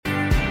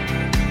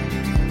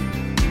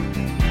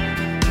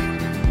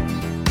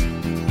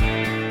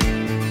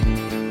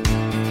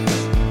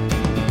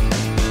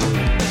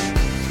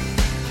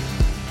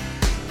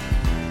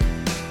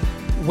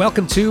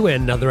Welcome to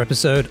another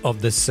episode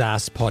of the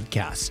SaaS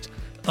Podcast.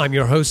 I'm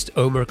your host,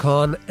 Omar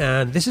Khan,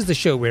 and this is the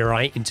show where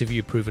I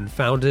interview proven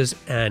founders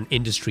and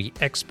industry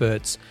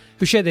experts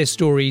who share their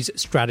stories,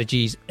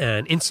 strategies,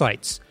 and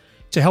insights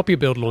to help you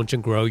build, launch,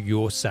 and grow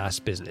your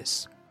SaaS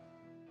business.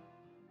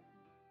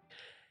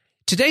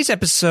 Today's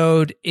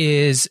episode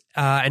is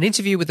an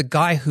interview with a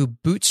guy who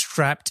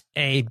bootstrapped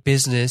a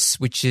business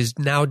which is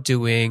now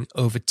doing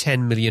over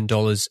 $10 million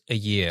a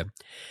year.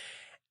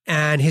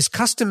 And his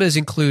customers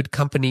include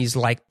companies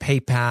like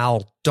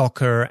PayPal,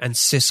 Docker, and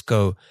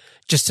Cisco,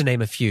 just to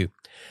name a few.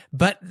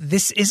 But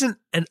this isn't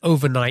an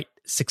overnight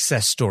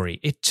success story.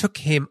 It took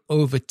him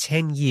over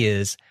 10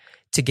 years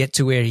to get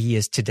to where he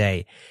is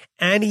today.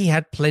 And he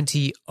had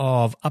plenty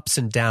of ups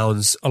and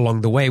downs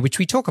along the way, which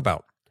we talk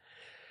about.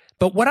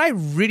 But what I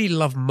really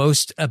love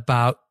most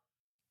about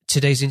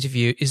today's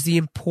interview is the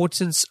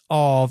importance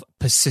of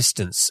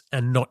persistence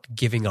and not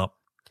giving up.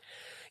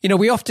 You know,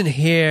 we often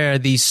hear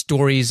these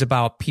stories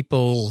about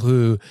people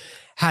who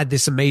had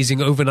this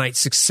amazing overnight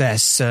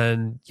success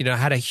and, you know,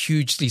 had a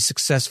hugely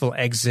successful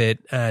exit.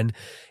 And,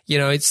 you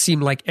know, it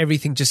seemed like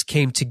everything just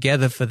came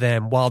together for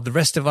them while the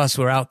rest of us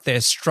were out there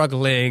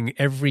struggling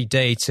every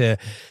day to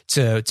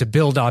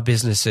build our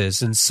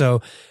businesses. And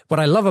so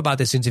what I love about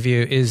this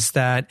interview is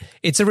that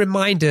it's a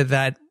reminder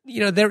that,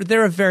 you know,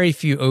 there are very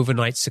few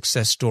overnight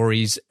success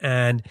stories,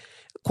 and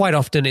quite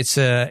often it's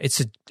a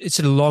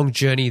long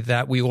journey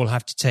that we all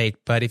have to take.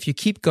 But if you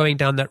keep going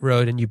down that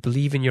road and you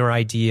believe in your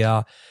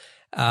idea,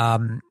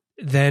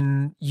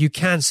 then you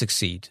can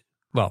succeed.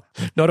 Well,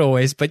 not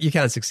always, but you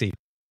can succeed.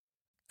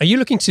 Are you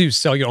looking to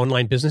sell your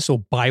online business or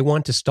buy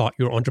one to start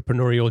your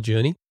entrepreneurial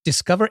journey?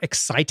 Discover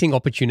exciting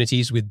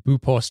opportunities with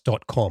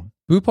Boopos.com.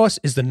 Boopos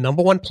is the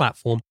 #1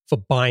 platform for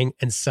buying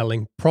and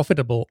selling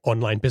profitable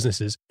online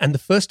businesses and the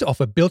first to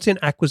offer built-in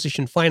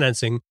acquisition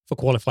financing for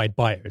qualified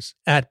buyers.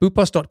 At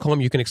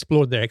Boopos.com, you can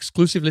explore their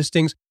exclusive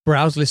listings,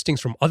 browse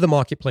listings from other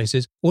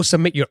marketplaces, or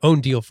submit your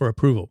own deal for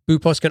approval.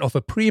 Boopos can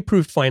offer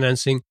pre-approved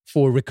financing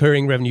for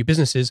recurring revenue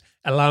businesses,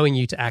 allowing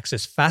you to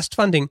access fast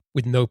funding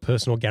with no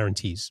personal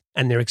guarantees.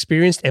 And their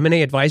experienced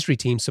M&A advisory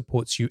team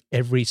supports you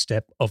every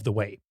step of the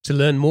way. To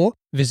learn more,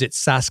 visit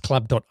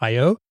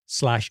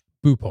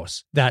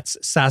saasclub.io/Boopos. That's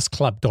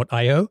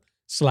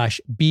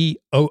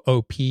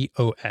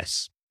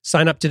saasclub.io/BOOPOS.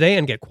 Sign up today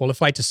and get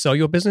qualified to sell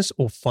your business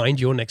or find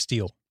your next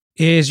deal.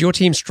 Is your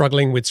team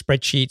struggling with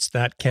spreadsheets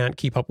that can't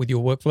keep up with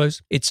your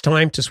workflows? It's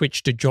time to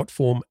switch to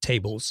JotForm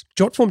Tables.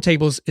 JotForm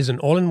Tables is an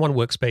all-in-one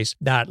workspace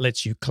that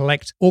lets you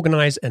collect,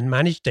 organize, and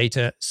manage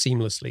data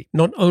seamlessly.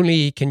 Not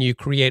only can you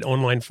create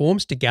online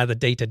forms to gather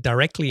data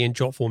directly in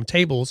JotForm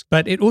Tables,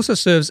 but it also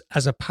serves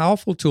as a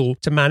powerful tool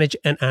to manage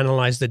and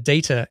analyze the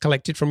data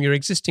collected from your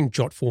existing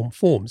JotForm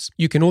forms.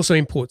 You can also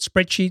import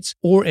spreadsheets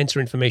or enter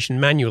information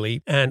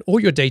manually, and all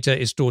your data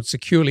is stored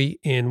securely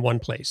in one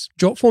place.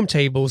 JotForm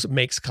Tables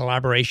makes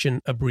collaboration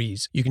a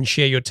breeze. You can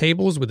share your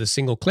tables with a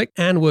single click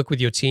and work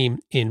with your team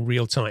in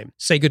real time.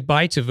 Say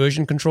goodbye to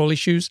version control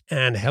issues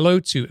and hello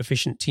to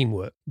efficient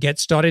teamwork. Get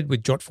started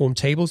with JotForm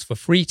Tables for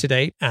free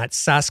today at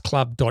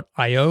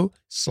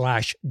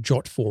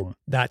saasclub.io/JotForm.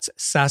 That's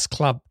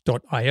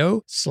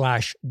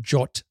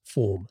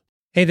saasclub.io/JotForm.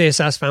 Hey there,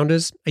 SaaS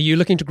founders. Are you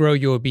looking to grow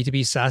your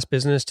B2B SaaS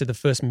business to the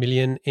first $1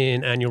 million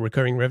in annual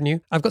recurring revenue?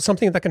 I've got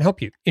something that can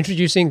help you.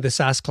 Introducing the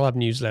SaaS Club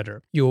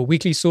newsletter, your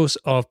weekly source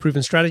of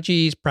proven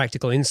strategies,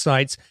 practical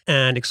insights,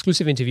 and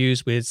exclusive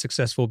interviews with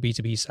successful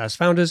B2B SaaS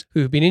founders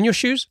who've been in your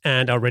shoes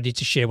and are ready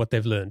to share what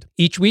they've learned.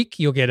 Each week,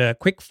 you'll get a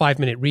quick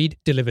 5-minute read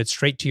delivered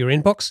straight to your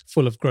inbox,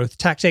 full of growth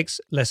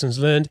tactics, lessons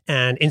learned,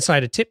 and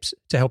insider tips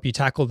to help you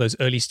tackle those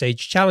early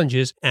stage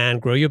challenges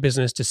and grow your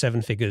business to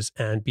 7 figures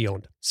and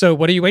beyond. So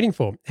what are you waiting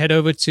for? Head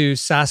over to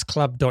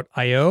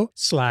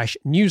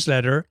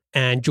saasclub.io/newsletter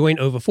and join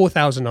over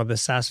 4,000 other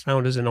SaaS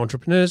founders and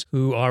entrepreneurs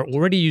who are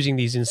already using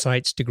these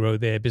insights to grow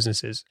their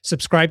businesses.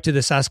 Subscribe to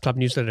the SaaS Club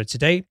newsletter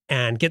today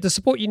and get the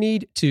support you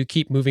need to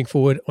keep moving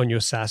forward on your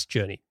SaaS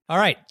journey. All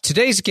right.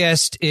 Today's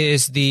guest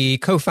is the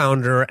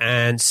co-founder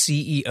and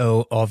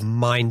CEO of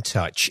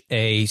MindTouch,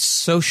 a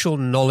social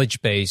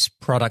knowledge base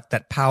product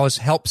that powers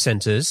help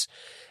centers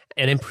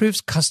and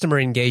improves customer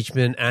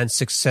engagement and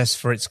success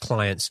for its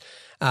clients.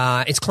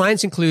 Its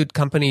clients include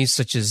companies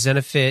such as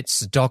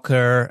Zenefits,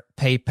 Docker,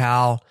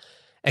 PayPal,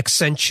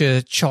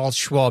 Accenture, Charles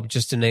Schwab,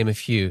 just to name a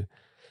few.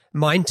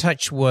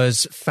 MindTouch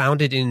was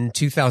founded in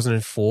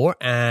 2004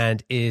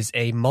 and is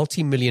a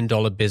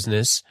multi-million-dollar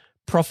business,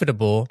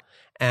 profitable,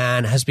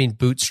 and has been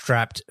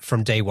bootstrapped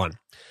from day one.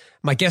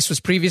 My guest was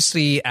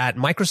previously at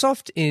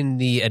Microsoft in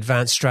the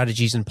Advanced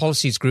Strategies and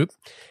Policies group,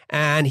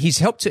 and he's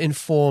helped to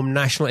inform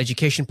national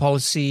education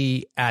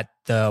policy at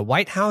the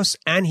White House,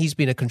 and he's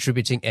been a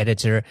contributing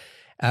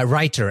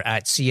writer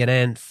at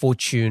CNN,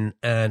 Fortune,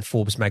 and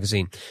Forbes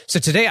magazine. So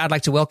today I'd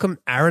like to welcome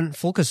Aaron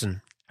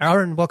Fulkerson.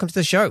 Aaron, welcome to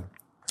the show.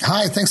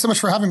 Hi, thanks so much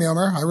for having me,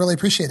 Omar. I really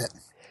appreciate it.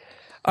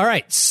 All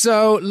right,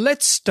 so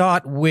let's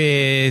start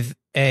with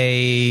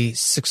a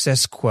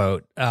success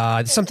quote.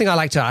 Something I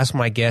like to ask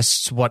my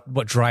guests,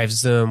 what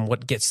drives them,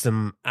 what gets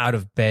them out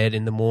of bed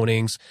in the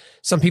mornings.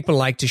 Some people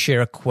like to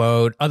share a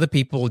quote. Other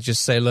people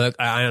just say, look,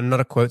 I'm not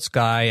a quotes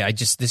guy.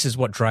 This is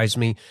what drives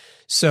me.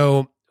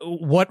 So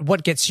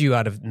what gets you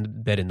out of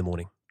bed in the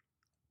morning?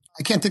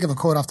 I can't think of a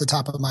quote off the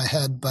top of my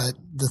head, but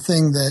the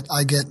thing that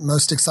I get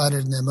most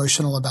excited and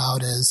emotional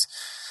about is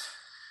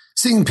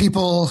seeing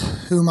people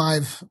whom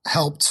I've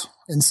helped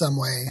in some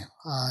way,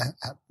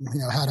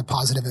 had a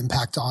positive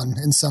impact on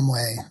in some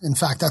way. In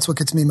fact, that's what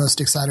gets me most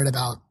excited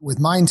about with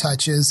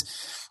MindTouch is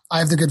I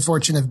have the good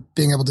fortune of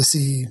being able to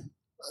see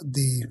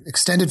the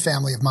extended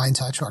family of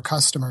MindTouch, our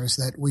customers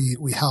that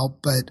we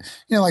help, but,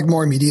 like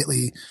more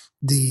immediately,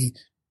 the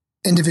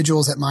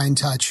individuals at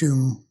MindTouch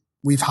whom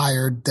we've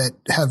hired that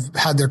have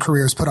had their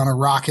careers put on a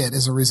rocket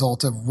as a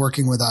result of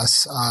working with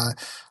us,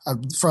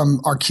 from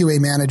our QA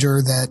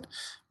manager that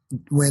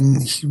when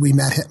we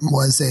met him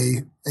was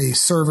a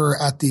server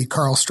at the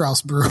Carl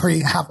Strauss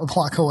Brewery half a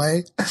block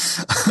away.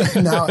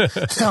 now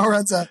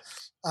runs the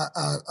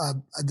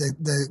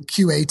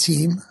QA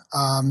team,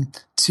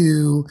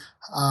 to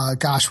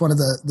one of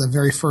the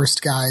very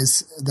first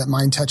guys that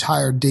MindTouch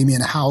hired,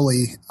 Damian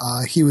Howley.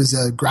 He was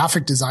a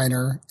graphic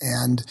designer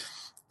and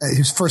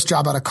his first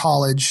job out of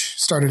college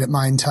started at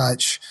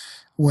MindTouch,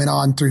 went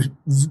on through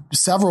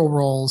several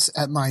roles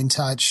at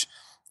MindTouch,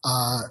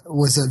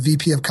 was a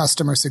VP of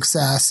customer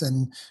success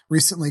and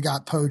recently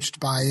got poached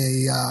by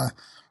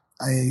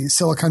a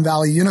Silicon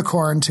Valley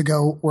unicorn to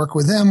go work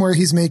with them where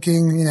he's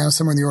making,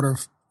 somewhere in the order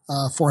of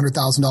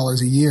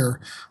 $400,000 a year,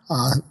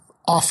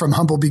 off from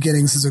humble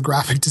beginnings as a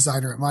graphic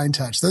designer at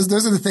MindTouch.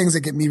 Those are the things that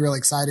get me really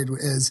excited,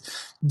 is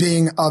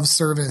being of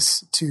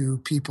service to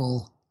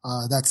people.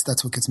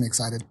 That's what gets me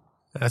excited.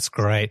 That's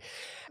great.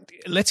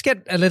 Let's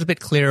get a little bit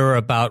clearer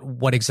about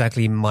what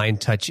exactly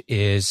MindTouch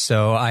is.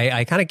 So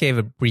I kind of gave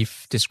a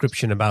brief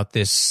description about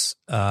this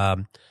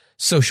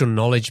social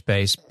knowledge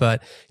base,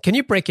 but can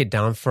you break it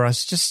down for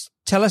us? Just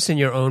tell us in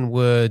your own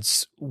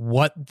words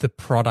what the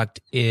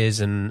product is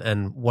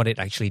and what it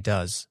actually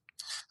does.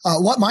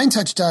 What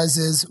MindTouch does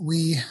is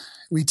we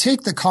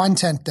take the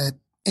content that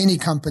any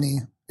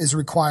company is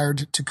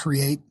required to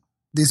create.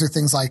 These are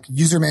things like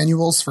user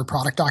manuals for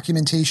product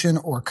documentation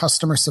or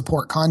customer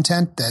support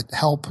content that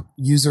help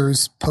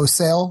users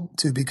post-sale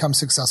to become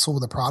successful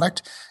with a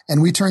product.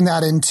 And we turn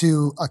that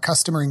into a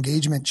customer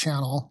engagement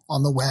channel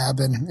on the web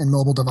and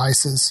mobile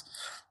devices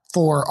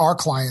for our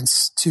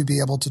clients to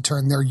be able to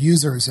turn their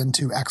users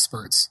into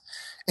experts.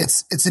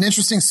 It's an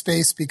interesting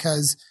space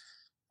because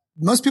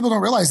most people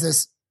don't realize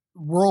this.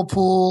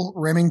 Whirlpool,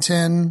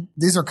 Remington,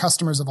 these are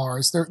customers of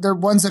ours. They're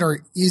ones that are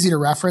easy to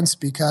reference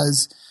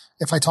because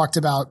if I talked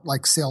about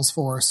like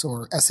Salesforce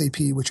or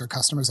SAP, which are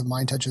customers of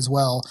MindTouch as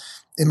well,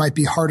 it might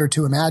be harder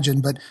to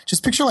imagine, but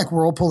just picture like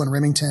Whirlpool and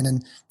Remington,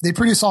 and they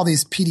produce all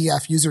these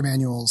PDF user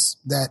manuals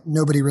that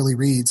nobody really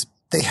reads.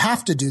 They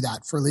have to do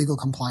that for legal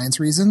compliance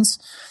reasons.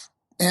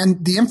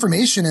 And the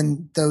information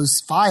in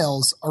those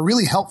files are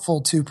really helpful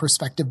to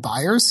prospective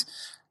buyers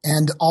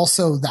and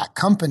also that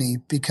company,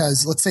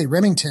 because let's say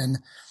Remington,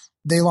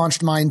 they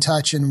launched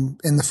MindTouch and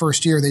in the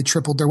first year, they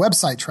tripled their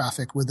website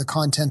traffic with the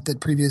content that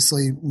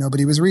previously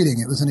nobody was reading.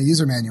 It was in a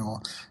user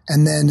manual.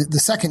 And then the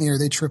second year,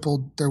 they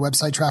tripled their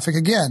website traffic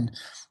again.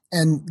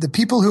 And the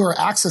people who are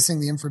accessing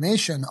the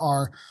information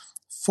are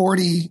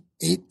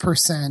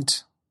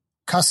 48%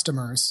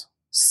 customers,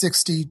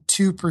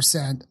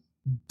 62%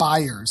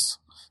 buyers.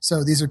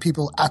 So these are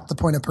people at the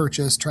point of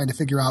purchase trying to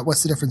figure out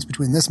what's the difference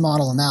between this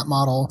model and that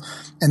model.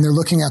 And they're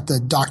looking at the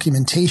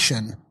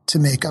documentation to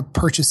make a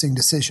purchasing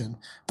decision.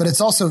 But it's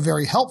also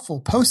very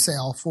helpful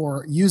post-sale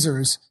for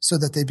users so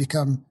that they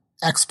become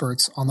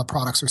experts on the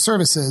products or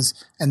services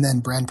and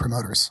then brand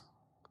promoters.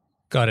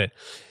 Got it.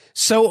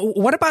 So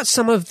what about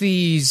some of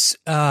these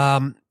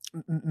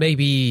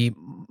maybe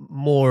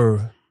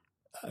more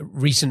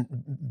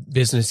recent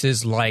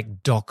businesses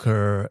like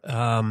Docker?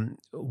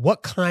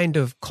 What kind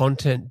of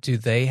content do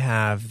they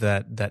have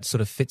that sort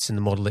of fits in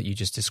the model that you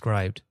just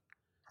described?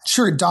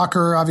 Sure.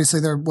 Docker, obviously,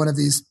 they're one of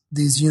these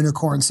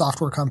unicorn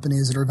software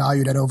companies that are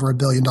valued at over $1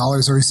 billion, or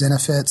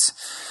Zenefits.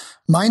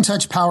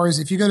 MindTouch powers,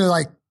 if you go to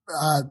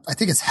I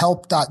think it's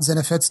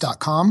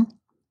help.zenefits.com,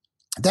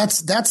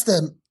 that's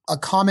a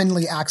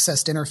commonly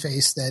accessed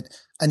interface that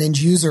an end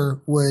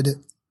user would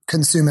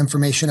consume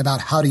information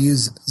about how to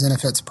use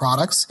Zenefits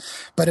products,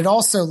 but it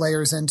also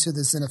layers into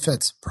the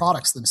Zenefits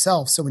products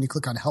themselves. So when you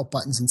click on help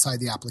buttons inside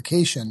the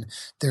application,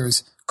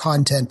 there's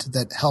content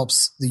that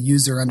helps the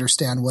user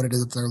understand what it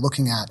is that they're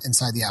looking at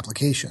inside the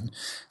application.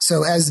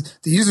 So as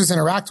the users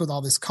interact with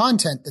all this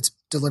content that's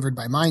delivered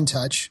by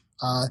MindTouch,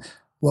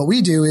 what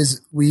we do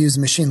is we use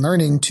machine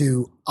learning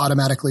to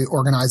automatically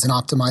organize and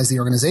optimize the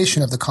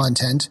organization of the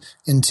content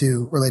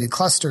into related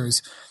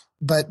clusters.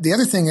 But the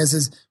other thing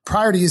is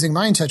prior to using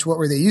MindTouch, what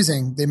were they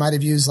using? They might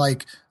have used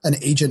like an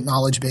agent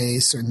knowledge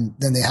base, and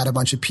then they had a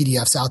bunch of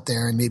PDFs out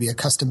there and maybe a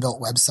custom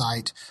built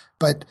website.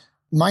 But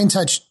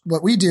MindTouch,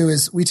 what we do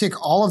is we take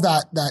all of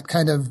that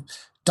kind of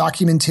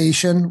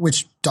documentation,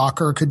 which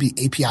Docker could be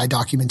API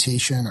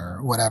documentation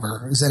or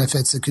whatever.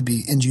 Zenefits, it could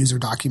be end user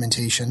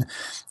documentation.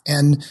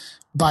 And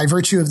by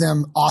virtue of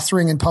them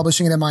authoring and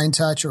publishing it in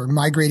MindTouch or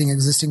migrating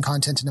existing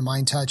content into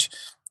MindTouch,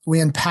 we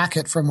unpack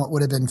it from what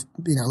would have been,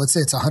 let's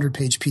say it's a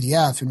 100-page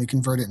PDF and we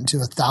convert it into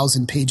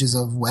 1,000 pages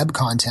of web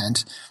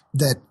content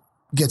that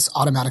gets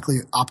automatically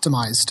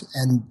optimized.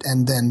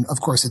 And then, of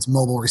course, it's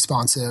mobile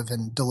responsive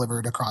and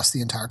delivered across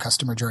the entire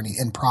customer journey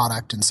in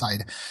product,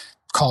 inside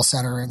call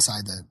center,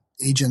 inside the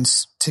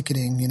agents,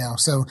 ticketing,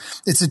 So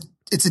it's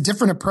a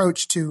different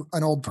approach to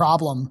an old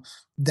problem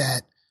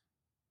that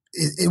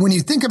when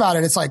you think about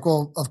it, it's like,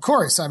 well, of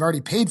course, I've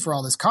already paid for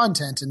all this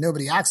content and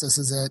nobody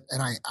accesses it,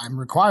 and I'm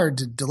required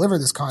to deliver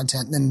this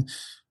content. And then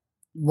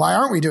why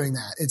aren't we doing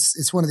that?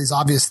 It's one of these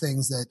obvious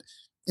things that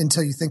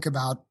until you think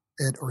about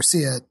it or see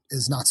it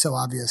is not so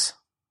obvious.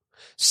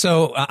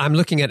 So I'm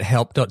looking at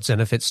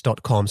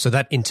help.zenefits.com. So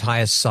that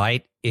entire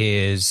site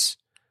is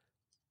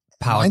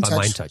powered by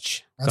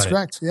MindTouch. That's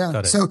correct.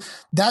 Yeah. So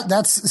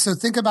so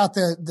think about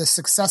the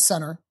success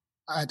center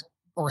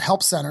or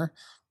help center.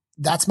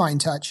 That's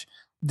MindTouch.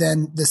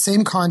 Then the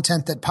same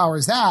content that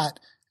powers that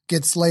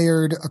gets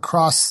layered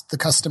across the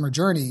customer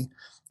journey.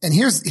 And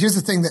here's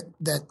the thing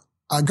that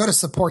go to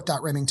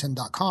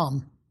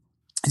support.remington.com.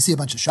 You see a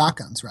bunch of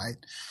shotguns, right?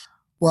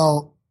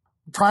 Well,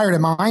 prior to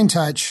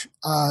MindTouch,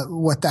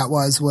 what that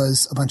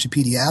was a bunch of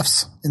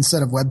PDFs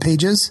instead of web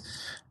pages.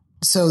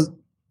 So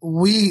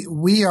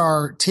we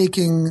are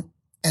taking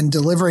and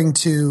delivering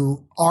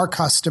to our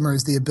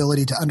customers the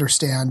ability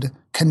to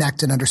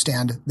connect and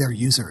understand their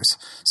users.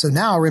 So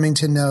now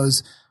Remington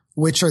knows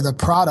which are the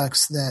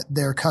products that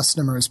their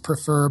customers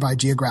prefer by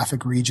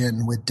geographic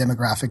region with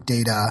demographic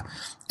data.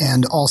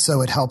 And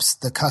also it helps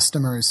the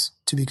customers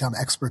to become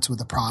experts with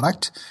the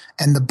product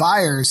and the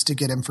buyers to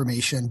get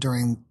information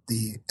during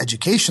the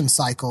education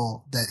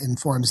cycle that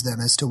informs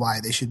them as to why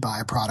they should buy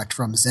a product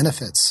from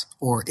Zenefits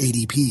or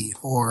ADP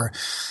or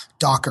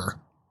Docker.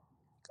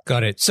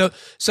 Got it. So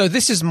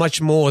this is much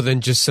more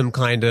than just some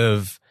kind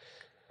of,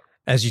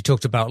 as you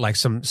talked about, like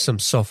some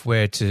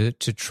software to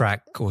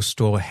track or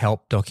store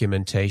help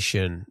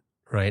documentation,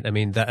 right? I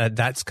mean,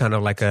 that's kind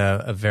of like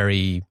a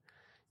very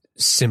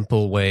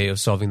simple way of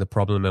solving the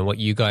problem. And what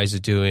you guys are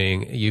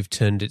doing, you've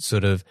turned it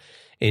sort of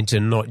into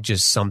not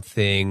just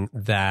something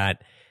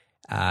that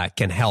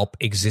can help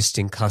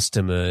existing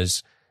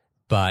customers,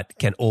 but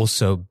can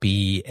also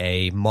be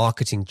a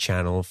marketing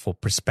channel for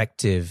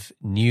prospective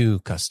new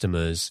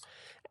customers.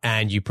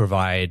 And you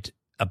provide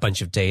a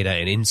bunch of data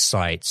and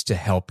insights to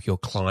help your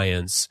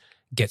clients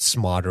get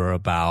smarter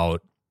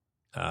about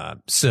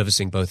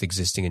servicing both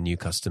existing and new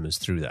customers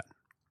through that.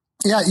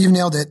 Yeah, you've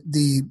nailed it.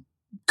 The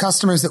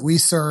customers that we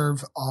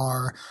serve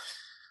are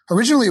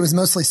originally, it was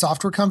mostly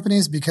software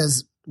companies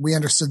because we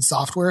understood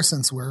software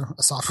since we're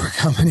a software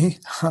company,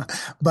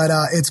 but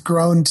it's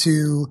grown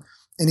to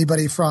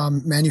anybody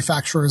from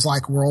manufacturers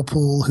like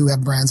Whirlpool, who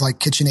have brands like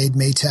KitchenAid,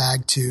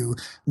 Maytag, to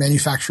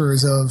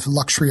manufacturers of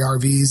luxury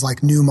RVs like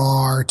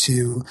Newmar,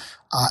 to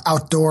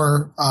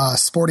outdoor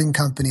sporting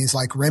companies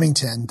like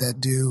Remington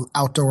that do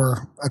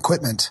outdoor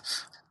equipment.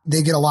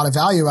 They get a lot of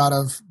value out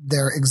of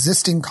their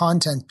existing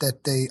content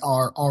that they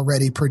are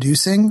already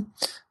producing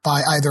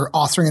by either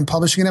authoring and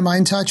publishing it in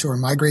MindTouch or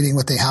migrating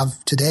what they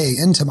have today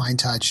into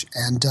MindTouch.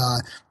 And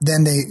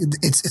then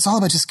it's all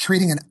about just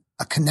creating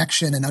a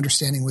connection and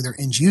understanding with their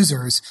end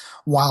users,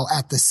 while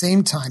at the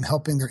same time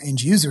helping their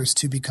end users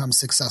to become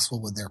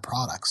successful with their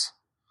products.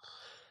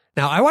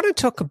 Now, I want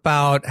to talk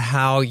about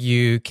how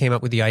you came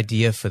up with the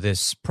idea for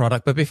this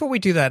product. But before we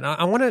do that,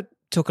 I want to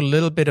talk a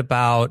little bit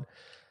about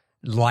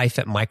life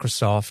at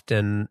Microsoft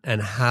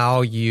and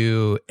how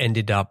you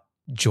ended up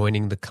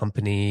joining the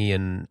company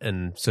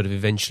and sort of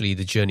eventually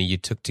the journey you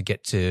took to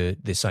get to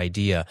this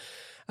idea.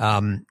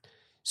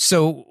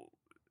 So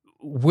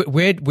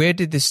where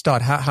did this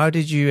start? How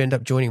did you end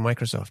up joining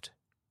Microsoft?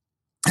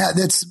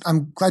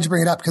 I'm glad you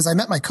bring it up because I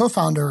met my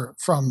co-founder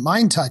from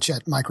MindTouch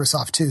at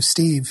Microsoft too,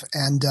 Steve,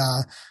 and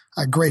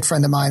a great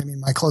friend of mine. I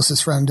mean, my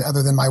closest friend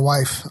other than my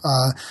wife.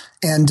 I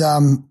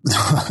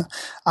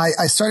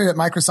started at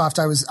Microsoft.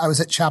 I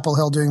was at Chapel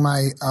Hill doing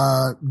my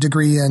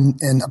degree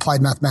in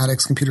applied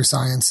mathematics, computer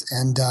science,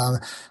 and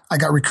I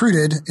got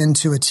recruited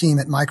into a team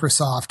at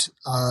Microsoft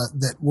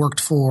that worked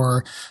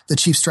for the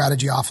chief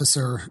strategy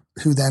officer,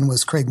 who then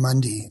was Craig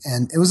Mundy.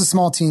 And it was a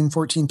small team,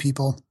 14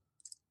 people.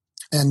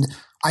 And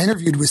I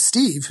interviewed with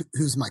Steve,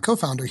 who's my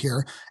co-founder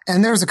here,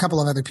 and there was a couple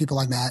of other people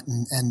I met,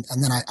 and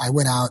then I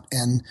went out,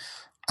 and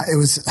it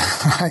was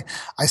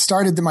I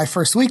started my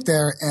first week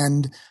there,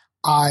 and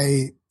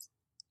I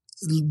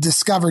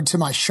discovered to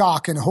my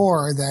shock and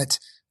horror that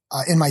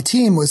in my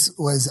team was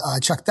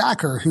Chuck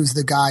Thacker, who's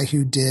the guy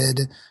who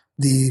did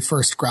the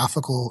first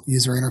graphical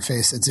user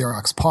interface at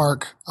Xerox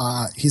PARC.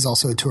 He's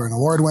also a Turing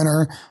Award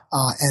winner,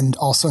 and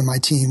also in my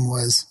team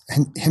was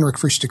Henrik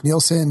Frühstück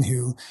Nielsen,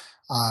 who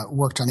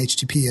worked on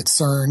HTTP at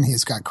CERN.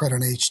 He's got credit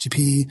on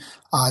HTTP.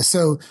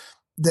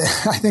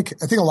 I think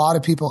a lot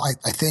of people,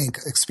 I think,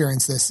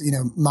 experience this.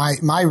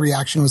 My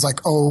reaction was like,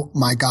 oh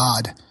my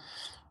God,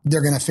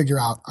 they're going to figure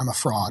out I'm a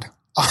fraud.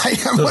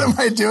 What am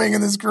I doing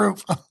in this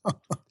group?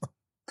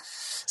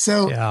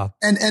 So, Yeah.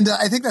 and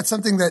I think that's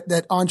something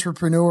that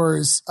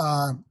entrepreneurs,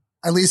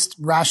 at least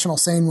rational,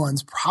 sane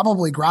ones,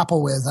 probably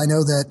grapple with. I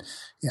know that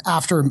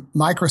after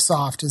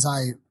Microsoft,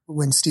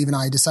 when Steve and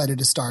I decided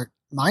to start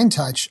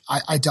MindTouch,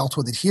 I dealt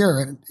with it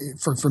here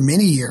for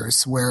many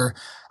years, where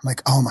I'm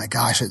like, oh my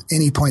gosh, at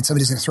any point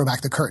somebody's going to throw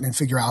back the curtain and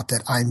figure out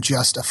that I'm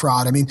just a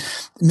fraud. I mean,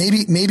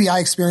 maybe I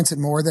experience it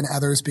more than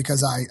others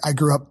because I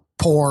grew up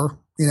poor,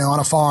 on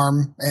a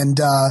farm, and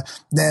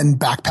then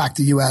backpacked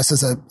the U.S.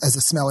 as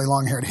a smelly,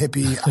 long-haired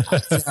hippie.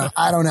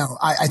 I don't know.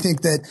 I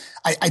think that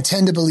I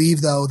tend to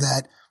believe, though,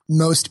 that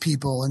most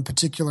people, in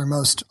particular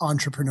most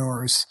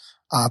entrepreneurs,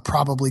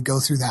 probably go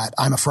through that.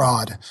 I'm a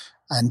fraud,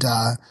 and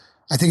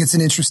I think it's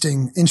an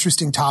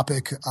interesting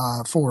topic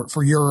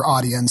for your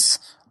audience,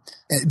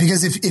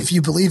 because if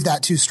you believe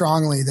that too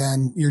strongly,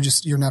 then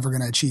you're never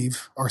going to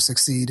achieve or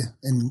succeed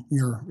in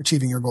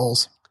achieving your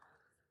goals.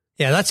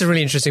 Yeah, that's a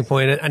really interesting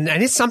point. And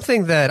it's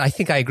something that I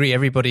think I agree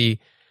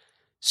everybody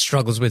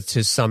struggles with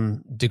to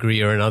some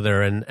degree or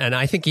another. And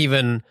I think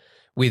even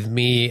with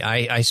me,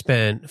 I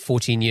spent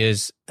 14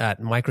 years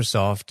at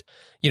Microsoft.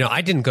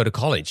 I didn't go to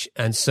college.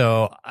 And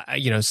so,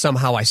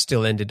 somehow I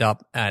still ended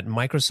up at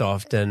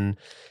Microsoft. And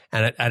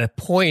at a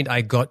point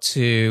I got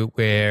to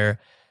where,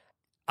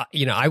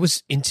 I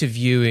was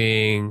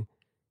interviewing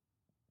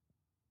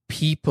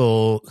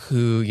people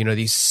who,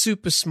 these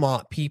super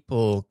smart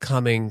people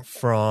coming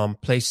from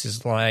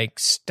places like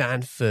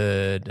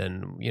Stanford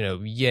and,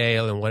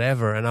 Yale and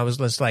whatever. And I was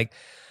just like,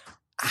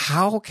 it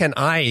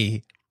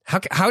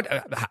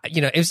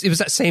was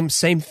that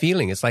same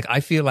feeling. It's like,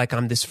 I feel like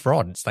I'm this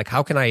fraud. It's like,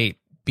 how can I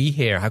be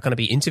here? How can I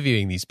be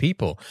interviewing these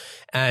people?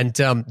 And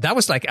that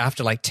was like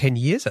after 10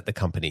 years at the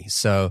company.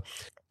 So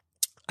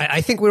I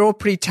think we're all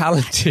pretty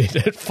talented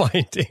at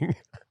finding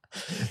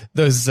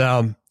those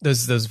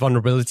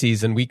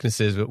vulnerabilities and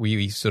weaknesses that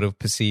we sort of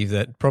perceive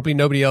that probably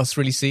nobody else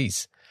really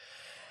sees.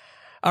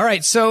 All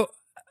right, so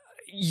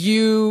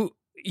you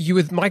were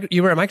at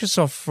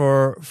Microsoft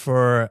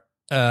for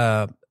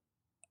a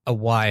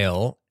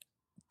while.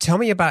 Tell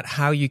me about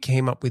how you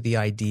came up with the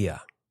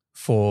idea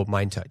for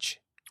MindTouch.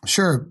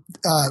 Sure.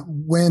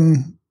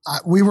 When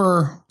we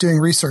were doing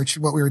research,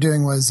 what we were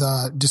doing was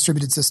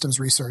distributed systems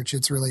research.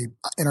 It's really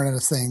Internet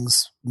of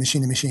Things,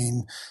 machine to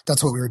machine.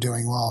 That's what we were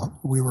doing while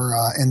we were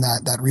in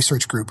that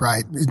research group,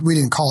 right? We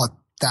didn't call it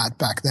that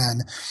back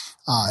then.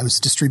 It was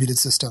distributed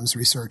systems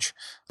research,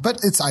 but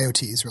it's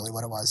IoT is really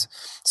what it was.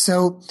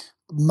 So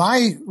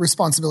my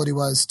responsibility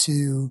was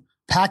to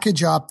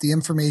package up the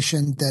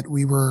information that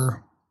we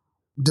were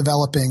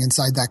developing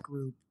inside that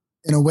group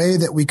in a way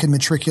that we could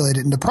matriculate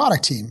it into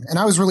product team. And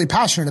I was really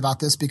passionate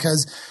about this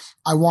because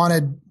I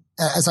wanted,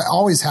 as I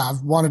always have,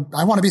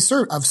 I want to be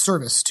of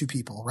service to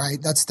people, right?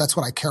 That's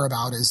what I care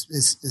about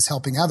is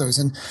helping others.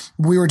 And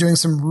we were doing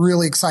some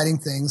really exciting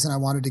things, and I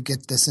wanted to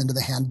get this into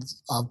the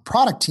hands of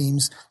product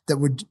teams that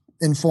would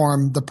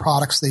inform the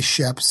products they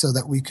ship so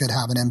that we could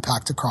have an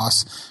impact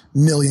across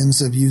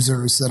millions of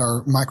users that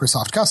are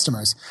Microsoft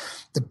customers.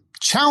 The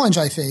challenge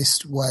I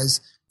faced was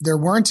there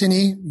weren't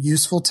any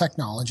useful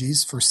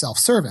technologies for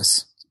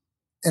self-service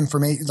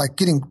information, like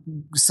getting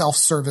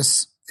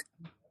self-service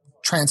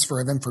transfer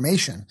of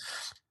information.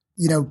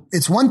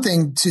 It's one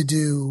thing to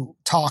do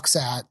talks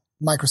at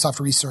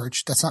Microsoft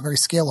Research. That's not very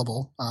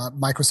scalable.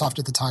 Microsoft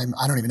at the time,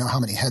 I don't even know how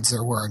many heads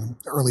there were in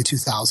early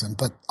 2000,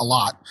 but a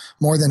lot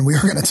more than we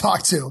were going to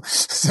talk to.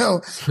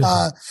 So,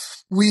 I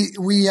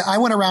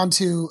went around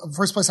to, the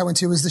first place I went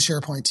to was the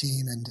SharePoint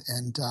team,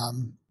 and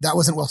that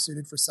wasn't well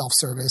suited for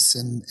self-service.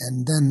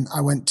 And then I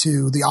went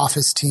to the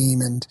Office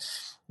team, and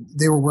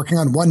they were working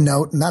on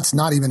OneNote, and that's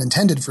not even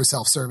intended for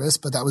self-service,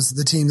 but that was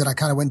the team that I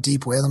kind of went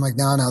deep with. I'm like,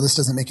 no, this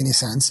doesn't make any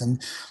sense.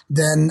 And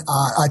then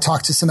I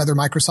talked to some other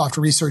Microsoft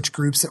research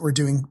groups that were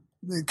doing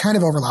kind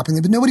of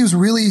overlapping, but nobody was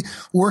really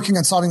working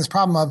on solving this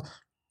problem of,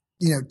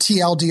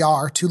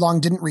 TLDR, too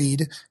long didn't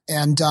read,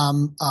 and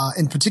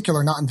in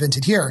particular, not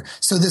invented here.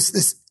 So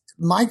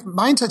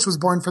MindTouch was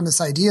born from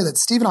this idea that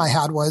Steve and I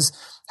had was,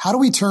 how do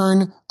we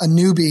turn a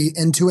newbie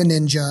into a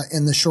ninja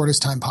in the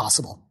shortest time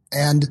possible?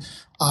 And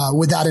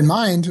with that in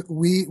mind,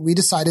 we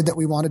decided that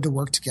we wanted to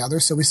work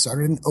together. So we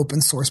started an open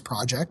source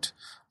project,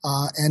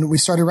 and we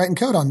started writing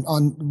code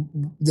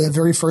on the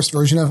very first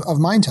version of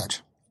MindTouch.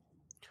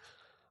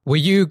 Were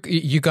you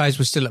guys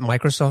were still at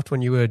Microsoft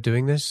when you were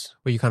doing this?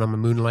 Were you kind of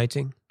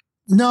moonlighting?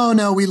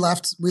 No, we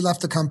left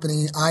the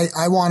company.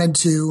 I wanted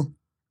to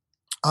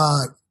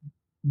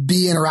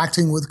be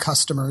interacting with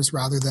customers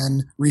rather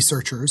than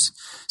researchers.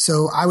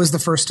 So I was the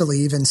first to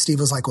leave, and Steve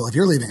was like, well, if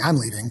you're leaving, I'm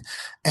leaving.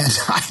 And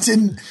I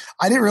didn't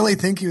really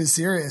think he was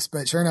serious,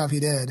 but sure enough,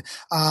 he did.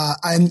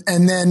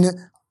 And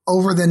then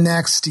over the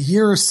next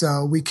year or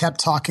so, we kept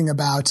talking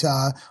about,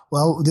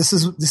 this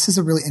is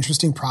a really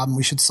interesting problem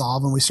we should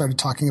solve. And we started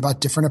talking about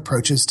different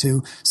approaches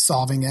to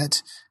solving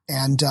it.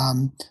 And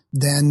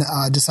then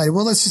decided,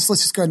 well, let's just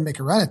go ahead and make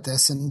a run at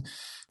this, and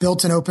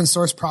built an open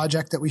source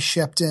project that we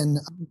shipped in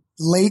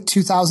late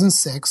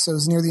 2006. So it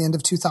was near the end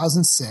of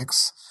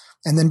 2006.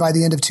 And then by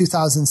the end of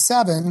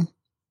 2007,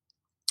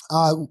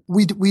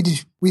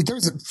 There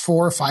was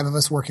 4 or 5 of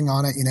us working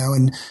on it,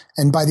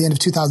 and by the end of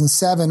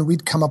 2007,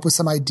 we'd come up with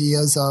some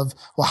ideas of,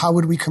 well, how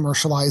would we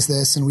commercialize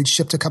this? And we'd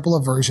shipped a couple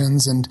of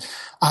versions. And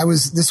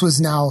this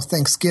was now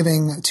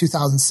Thanksgiving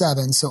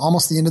 2007. So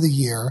almost the end of the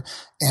year.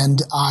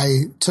 And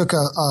I took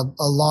a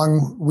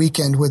long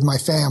weekend with my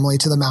family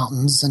to the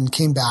mountains and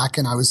came back.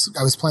 And I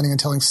was planning on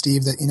telling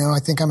Steve that, I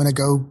think I'm going to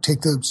go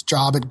take this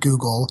job at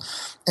Google.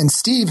 And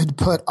Steve had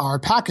put our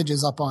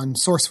packages up on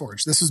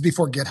SourceForge. This was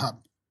before GitHub.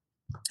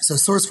 So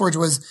SourceForge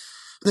was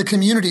the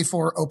community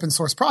for open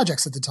source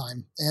projects at the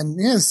time. And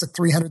it's like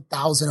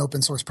 300,000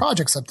 open source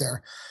projects up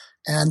there.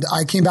 And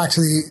I came back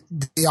to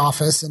the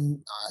office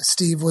and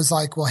Steve was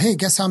like, well, hey,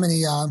 guess how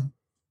many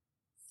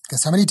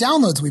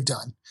downloads we've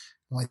done?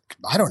 I'm like,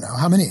 I don't know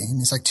how many. And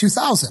he's like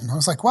 2,000. I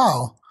was like,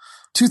 wow,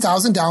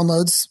 2,000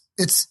 downloads.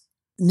 It's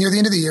near the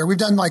end of the year. We've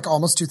done like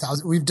almost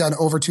 2,000. We've done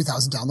over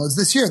 2,000 downloads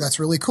this year. That's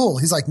really cool.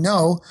 He's like,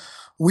 no,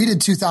 we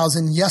did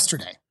 2,000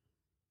 yesterday.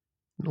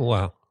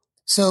 Wow.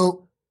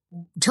 So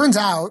turns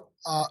out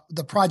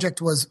the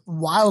project was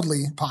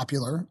wildly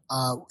popular.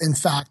 In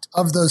fact,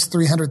 of those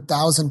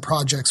 300,000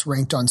 projects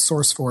ranked on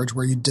SourceForge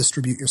where you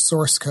distribute your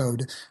source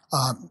code,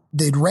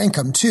 they'd rank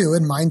them too.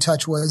 And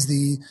MindTouch was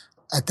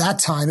at that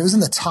time, it was in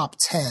the top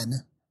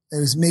 10. It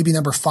was maybe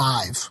number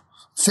 5,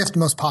 5th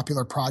most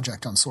popular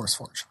project on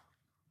SourceForge.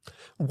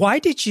 Why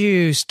did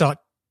you start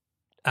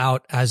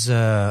out as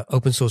a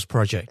open source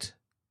project?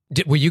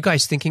 Were you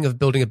guys thinking of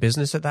building a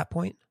business at that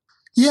point?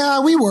 Yeah,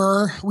 we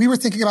were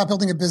thinking about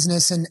building a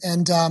business and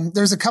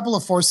there's a couple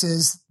of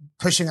forces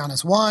pushing on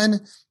us.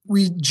 One,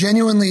 we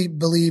genuinely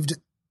believed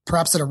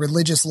perhaps at a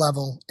religious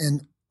level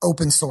in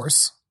open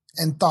source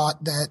and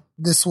thought that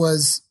this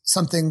was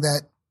something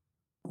that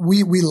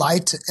we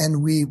liked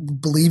and we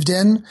believed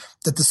in,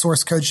 that the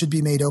source code should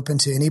be made open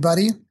to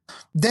anybody.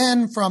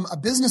 Then from a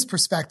business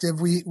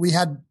perspective, we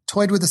had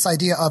toyed with this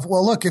idea of,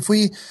 well, look, if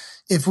we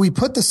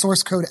put the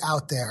source code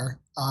out there,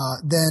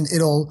 then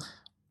it'll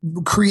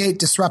create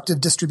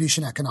disruptive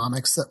distribution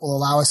economics that will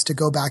allow us to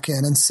go back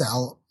in and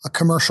sell a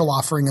commercial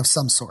offering of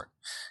some sort.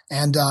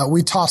 And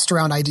we tossed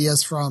around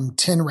ideas from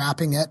tin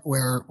wrapping it,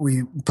 where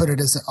we put it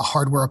as a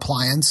hardware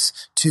appliance,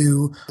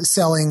 to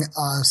selling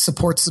a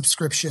support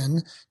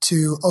subscription,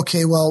 to,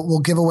 okay, well, we'll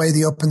give away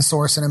the open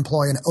source and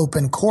employ an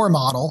open core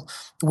model,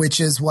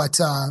 which is what,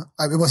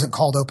 it wasn't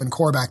called open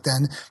core back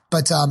then,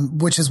 but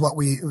which is what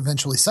we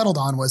eventually settled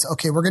on was,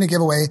 okay, we're going to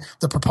give away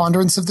the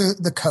preponderance of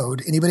the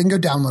code. Anybody can go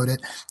download it.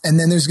 And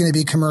then there's going to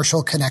be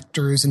commercial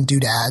connectors and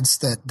doodads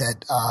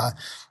that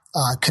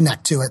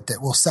connect to it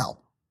that will sell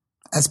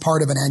as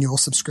part of an annual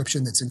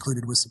subscription that's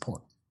included with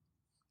support.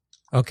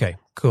 Okay,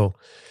 cool.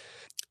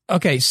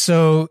 Okay,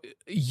 so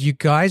you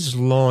guys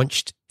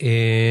launched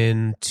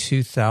in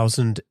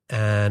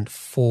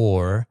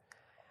 2004.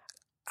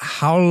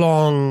 How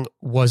long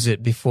was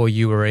it before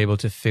you were able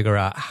to figure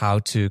out how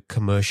to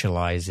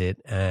commercialize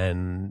it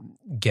and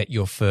get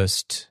your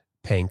first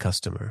paying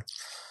customer?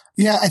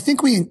 Yeah, I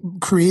think we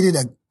created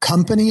a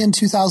company in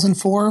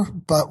 2004,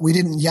 but we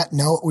didn't yet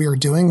know what we were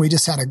doing. We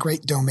just had a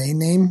great domain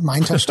name,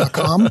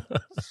 mindtouch.com.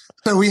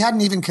 So we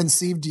hadn't even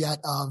conceived yet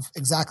of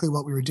exactly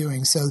what we were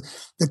doing. So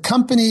the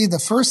company, the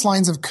first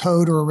lines of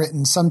code were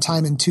written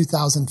sometime in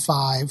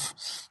 2005.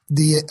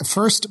 The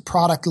first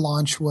product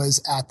launch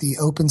was at the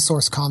open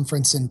source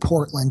conference in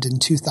Portland in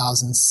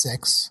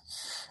 2006.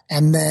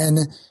 And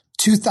then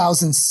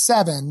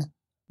 2007,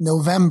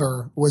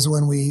 November was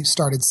when we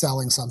started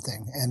selling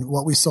something. And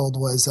what we sold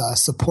was a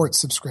support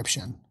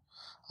subscription.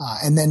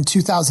 And then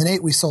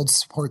 2008, we sold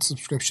support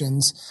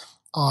subscriptions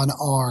on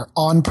our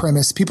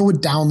on-premise. People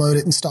would download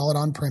it, install it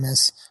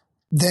on-premise.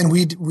 Then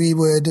we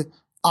would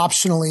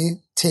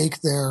optionally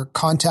take their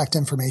contact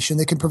information.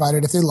 They could provide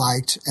it if they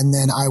liked. And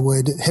then I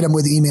would hit them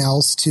with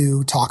emails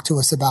to talk to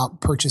us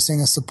about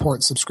purchasing a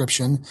support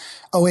subscription.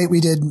 Oh, wait,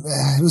 we did,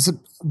 it was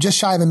just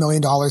shy of $1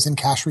 million in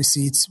cash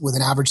receipts with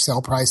an average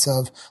sale price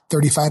of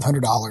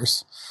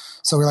 $3,500.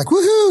 So we're like,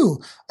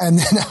 woohoo. And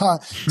then,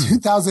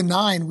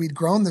 2009, we'd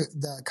grown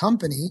the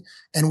company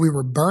and we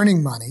were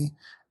burning money.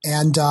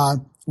 And,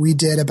 we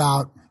did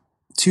about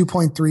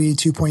 2.3,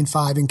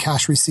 2.5 in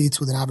cash receipts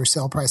with an average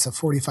sale price of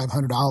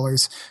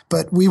 $4,500.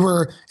 But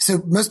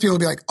so most people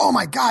would be like, oh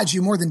my God,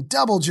 you more than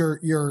doubled your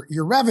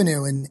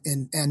revenue.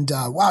 And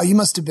wow, you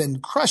must have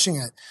been crushing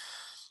it.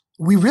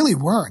 We really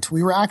weren't.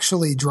 We were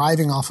actually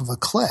driving off of a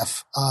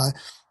cliff.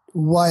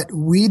 What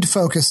we'd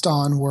focused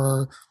on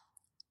were,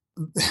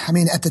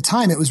 at the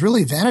time it was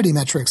really vanity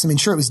metrics.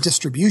 Sure, it was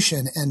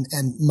distribution and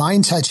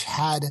MindTouch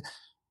had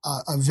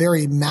a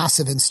very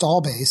massive install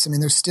base.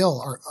 There's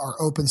still our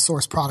open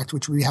source product,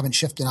 which we haven't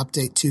shipped an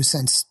update to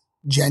since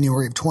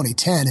January of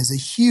 2010, is a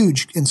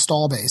huge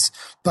install base.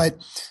 But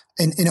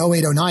in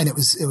 0809, it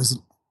was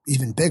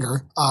even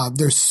bigger.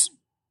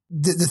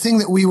 The thing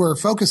that we were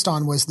focused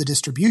on was the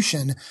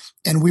distribution,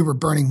 and we were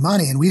burning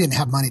money and we didn't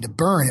have money to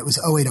burn. It was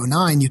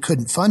 0809. You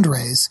couldn't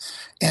fundraise.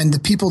 And the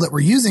people that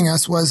were using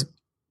us was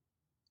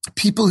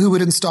people who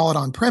would install it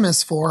on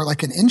premise for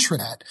like an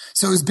intranet.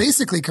 So it was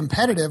basically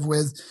competitive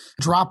with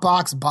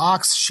Dropbox,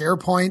 Box,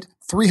 SharePoint,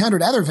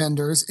 300 other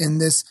vendors in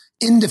this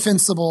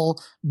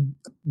indefensible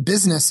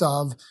business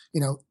of,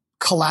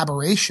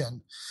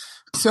 collaboration.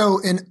 So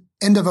in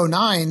end of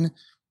 2009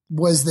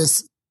 was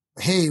this,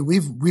 hey,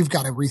 we've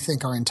got to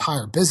rethink our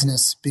entire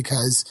business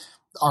because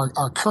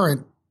our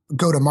current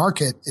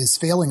go-to-market is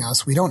failing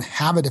us. We don't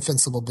have a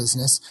defensible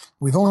business.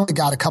 We've only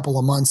got a couple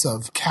of months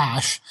of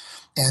cash.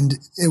 And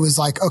it was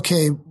like,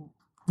 okay,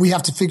 we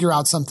have to figure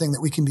out something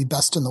that we can be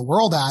best in the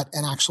world at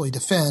and actually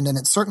defend. And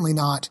it's certainly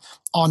not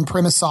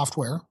on-premise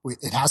software.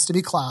 It has to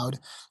be cloud.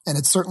 And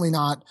it's certainly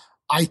not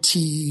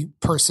IT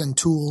person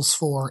tools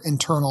for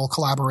internal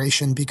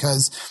collaboration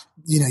because,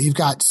 you've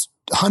got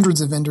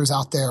hundreds of vendors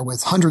out there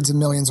with hundreds of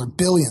millions or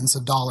billions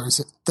of dollars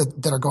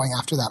that are going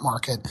after that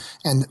market.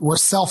 And we're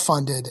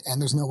self-funded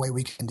and there's no way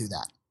we can do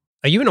that.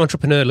 Are you an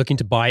entrepreneur looking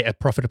to buy a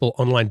profitable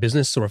online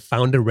business or a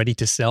founder ready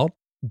to sell?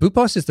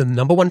 Boopos is the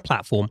 #1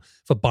 platform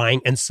for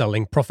buying and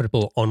selling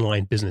profitable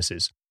online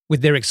businesses.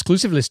 With their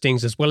exclusive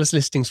listings, as well as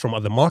listings from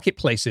other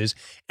marketplaces,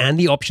 and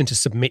the option to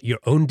submit your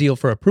own deal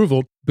for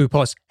approval,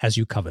 Boopos has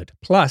you covered.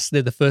 Plus,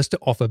 they're the first to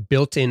offer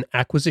built-in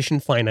acquisition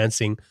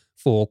financing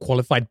for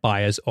qualified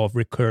buyers of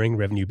recurring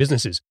revenue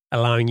businesses,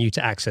 allowing you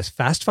to access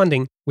fast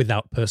funding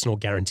without personal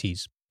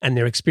guarantees. And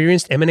their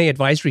experienced M&A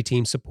advisory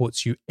team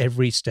supports you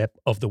every step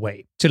of the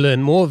way. To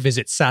learn more,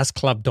 visit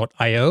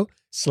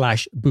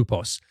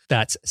saasclub.io/Boopos.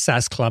 That's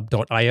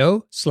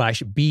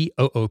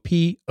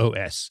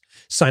saasclub.io/BOOPOS.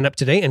 Sign up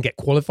today and get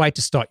qualified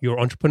to start your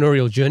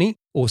entrepreneurial journey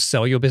or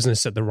sell your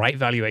business at the right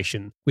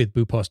valuation with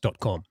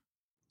Boopos.com.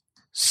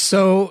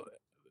 So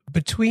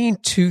between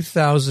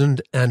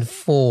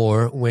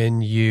 2004,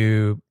 when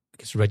you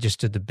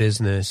registered the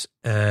business,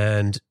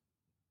 and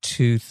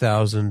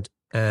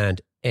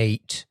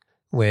 2008,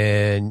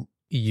 when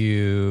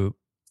you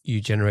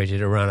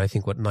generated around, I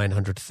think,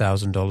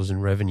 $900,000 in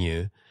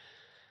revenue.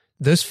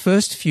 Those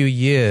first few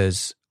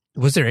years,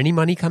 was there any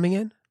money coming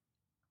in?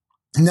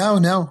 No.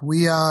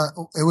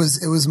 It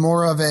was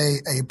more of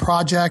a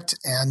project,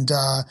 and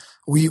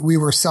we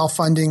were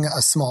self-funding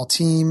a small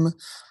team.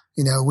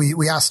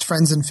 We asked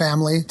friends and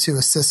family to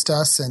assist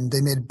us, and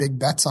they made big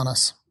bets on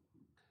us.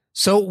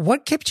 So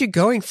what kept you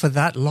going for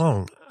that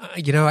long?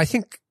 I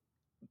think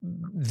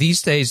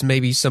these days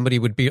maybe somebody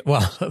would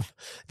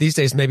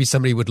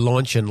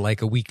launch and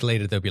like a week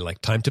later they'll be like,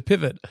 time to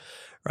pivot,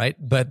 right?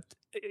 But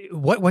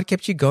what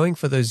kept you going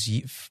for those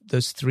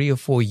 3 or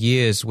 4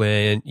 years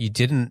when you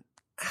didn't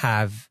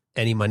have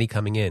any money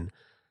coming in?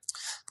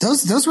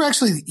 Those were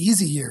actually the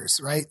easy years,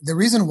 right? The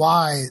reason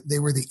why they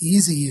were the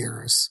easy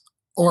years,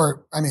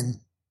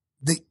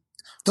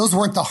 those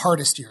weren't the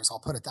hardest years, I'll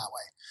put it that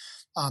way.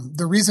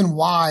 The reason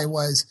why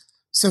was,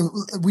 so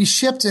we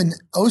shipped in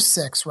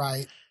 2006,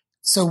 right?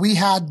 So we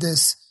had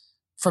this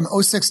from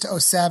 2006 to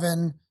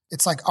 2007.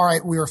 It's like, all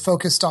right, we were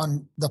focused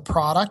on the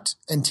product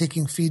and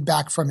taking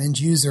feedback from end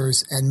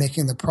users and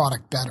making the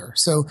product better.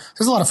 So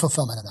there's a lot of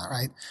fulfillment in that,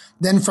 right?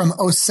 Then from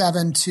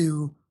 2007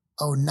 to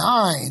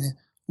 2009,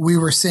 we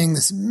were seeing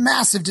this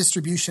massive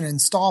distribution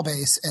install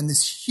base and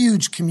this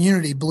huge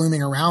community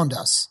blooming around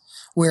us,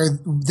 where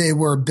they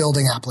were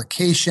building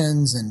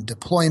applications and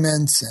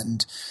deployments.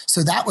 And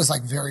so that was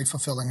like very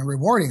fulfilling and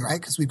rewarding,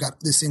 right? Because we've got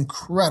this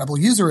incredible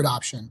user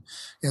adoption.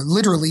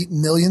 Literally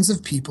millions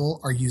of people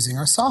are using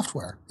our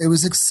software. It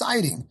was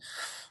exciting.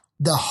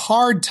 The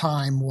hard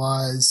time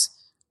was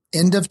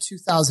end of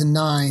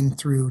 2009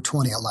 through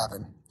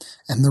 2011.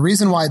 And the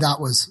reason why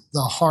that was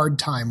the hard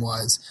time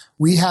was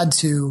we had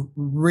to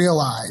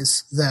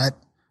realize that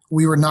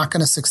we were not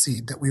going to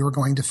succeed, that we were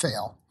going to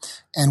fail.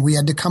 And we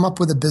had to come up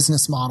with a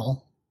business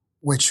model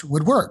which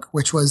would work,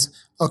 which was,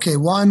 okay,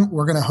 one,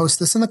 we're going to host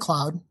this in the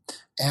cloud,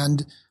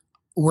 and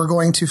we're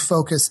going to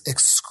focus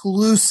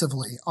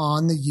exclusively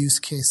on the use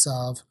case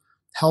of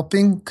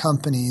helping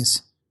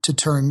companies to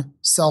turn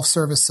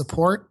self-service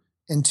support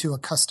into a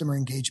customer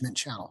engagement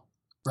channel,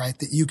 right?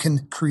 That you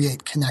can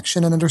create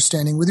connection and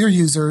understanding with your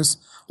users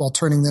while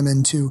turning them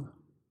into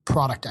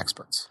product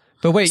experts.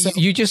 But wait,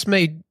 you just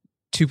made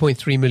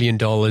 $2.3 million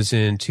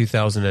in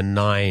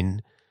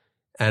 2009,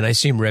 and I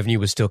assume revenue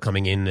was still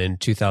coming in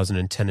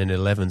 2010 and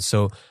 11.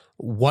 So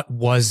what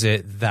was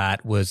it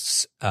that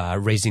was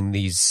raising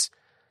these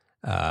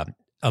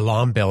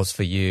alarm bells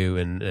for you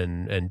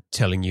and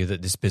telling you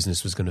that this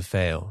business was going to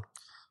fail?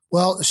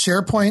 Well,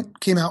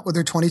 SharePoint came out with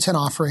their 2010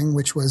 offering,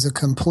 which was a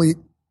complete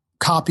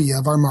copy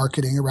of our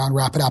marketing around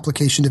rapid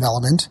application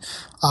development.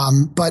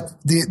 But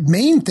the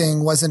main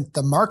thing wasn't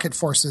the market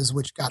forces,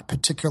 which got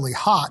particularly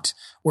hot,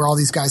 where all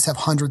these guys have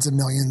hundreds of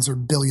millions or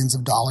billions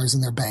of dollars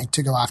in their bank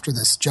to go after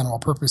this general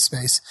purpose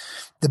space.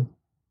 The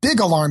big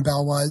alarm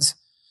bell was,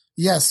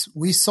 yes,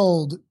 we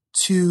sold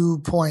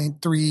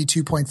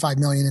 2.5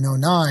 million in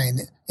 2009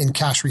 in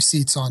cash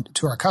receipts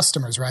to our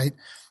customers, right?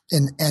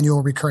 In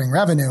annual recurring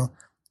revenue,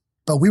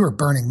 but we were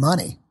burning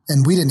money.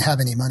 And we didn't have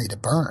any money to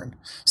burn.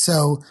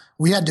 So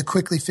we had to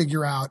quickly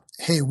figure out,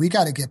 hey, we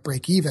got to get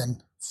break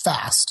even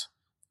fast.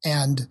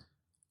 And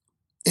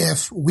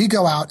if we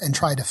go out and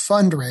try to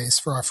fundraise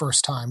for our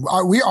first time,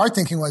 our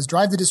thinking was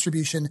drive the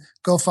distribution,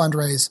 go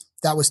fundraise.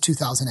 That was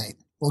 2008.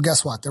 Well,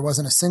 guess what? There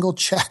wasn't a single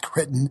check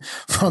written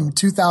from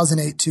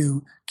 2008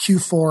 to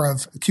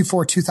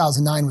Q4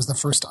 2009 was the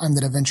first time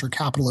that a venture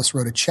capitalist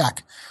wrote a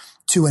check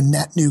to a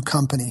net new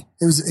company.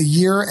 It was a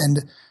year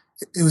and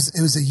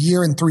a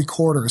year and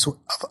 3/4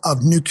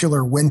 of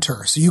nuclear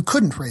winter. So you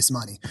couldn't raise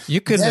money.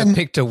 You couldn't have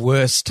picked a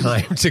worse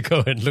time to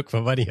go and look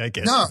for money, I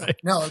guess. No, right?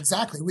 no,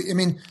 exactly.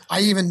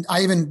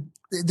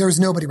 There was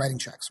nobody writing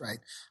checks, right?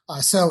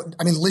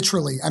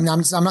 Literally, I'm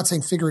not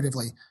saying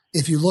figuratively.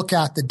 If you look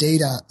at the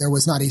data, there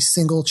was not a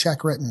single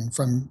check written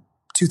from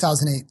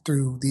 2008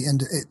 through the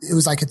end. It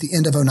was like at the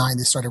end of 2009,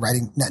 they started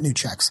writing net new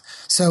checks.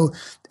 So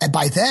and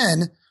by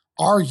then,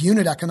 our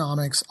unit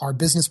economics, our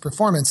business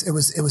performance, it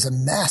was a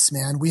mess,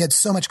 man. We had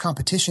so much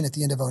competition at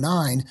the end of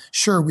 2009.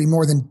 Sure, we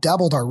more than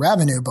doubled our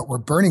revenue, but we're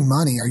burning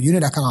money. Our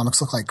unit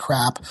economics look like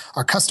crap.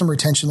 Our customer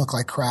retention looked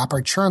like crap.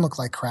 Our churn looked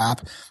like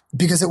crap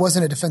because it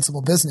wasn't a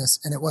defensible business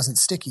and it wasn't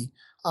sticky.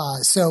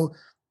 So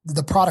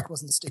the product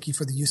wasn't sticky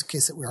for the use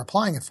case that we were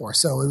applying it for.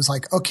 So it was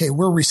like, okay,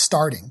 we're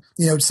restarting.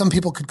 Some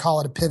people could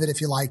call it a pivot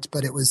if you liked,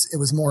 but it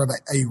was more of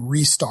a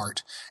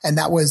restart. And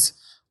that was,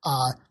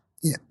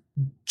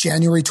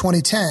 January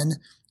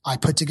 2010, I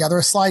put together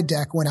a slide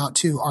deck, went out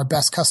to our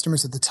best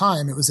customers at the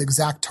time. It was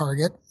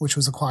ExactTarget, which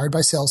was acquired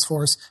by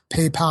Salesforce,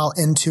 PayPal,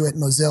 Intuit,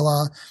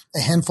 Mozilla, a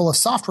handful of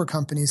software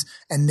companies,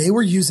 and they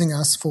were using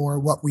us for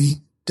what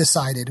we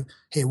decided,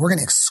 hey, we're going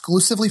to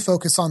exclusively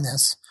focus on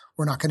this.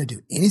 We're not going to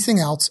do anything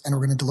else, and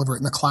we're going to deliver it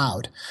in the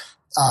cloud.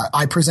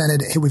 I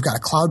presented, hey, we've got a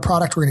cloud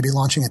product we're going to be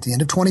launching at the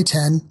end of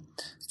 2010.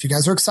 If you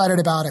guys are excited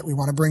about it, we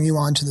want to bring you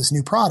on to this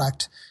new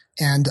product.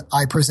 And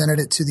I presented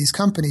it to these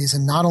companies,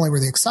 and not only were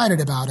they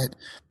excited about it,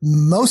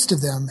 most of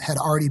them had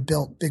already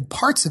built big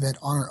parts of it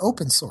on our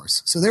open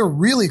source. So they were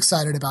really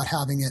excited about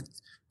having it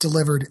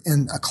delivered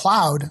in a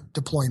cloud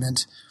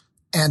deployment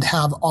and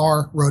have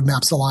our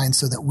roadmaps aligned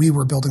so that we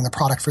were building the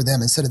product for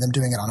them instead of them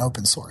doing it on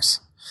open source.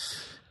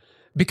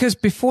 Because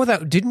before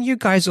that, didn't you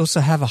guys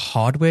also have a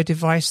hardware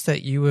device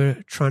that you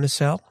were trying to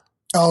sell?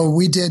 Oh,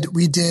 we did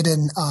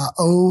in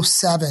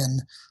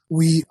 2007.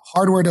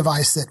 Hardware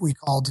device that we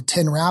called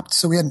Wrapped.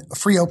 So we had a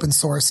free open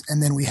source,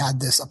 and then we had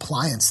this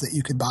appliance that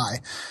you could buy.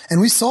 And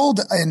we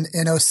sold in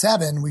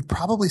 2007, we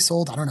probably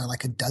sold, I don't know,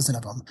 like a dozen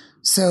of them.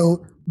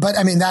 So, but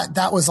I mean,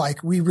 that was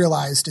like, we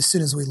realized as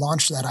soon as we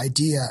launched that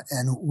idea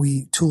and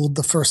we tooled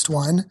the first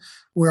one,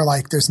 we're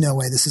like, there's no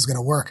way this is going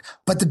to work.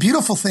 But the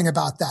beautiful thing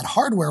about that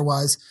hardware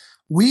was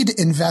we'd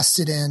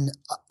invested in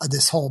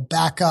this whole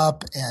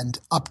backup and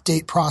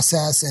update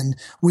process, and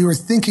we were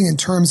thinking in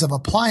terms of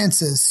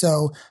appliances.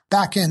 So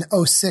back in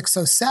 2006,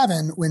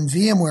 2007, when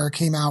VMware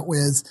came out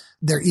with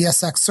their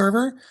ESX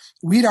server,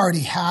 we'd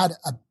already had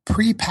a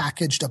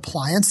prepackaged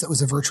appliance that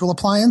was a virtual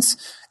appliance,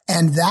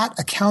 and that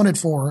accounted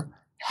for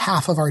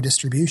half of our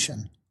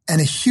distribution and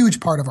a huge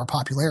part of our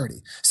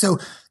popularity. So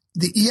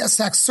the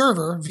ESX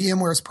server,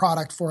 VMware's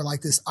product for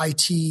like this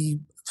IT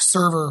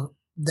server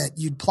that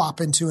you'd plop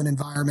into an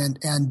environment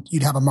and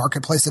you'd have a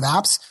marketplace of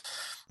apps.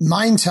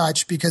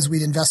 MindTouch, because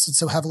we'd invested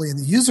so heavily in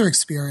the user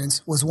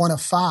experience, was one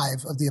of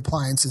 5 of the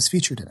appliances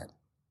featured in it.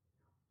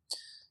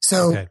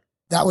 So okay.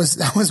 that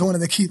was one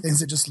of the key things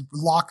that just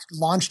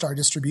launched our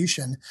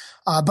distribution.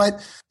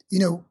 But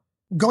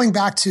going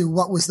back to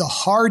what was the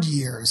hard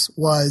years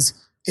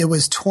it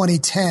was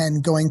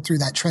 2010 going through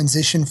that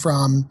transition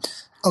from,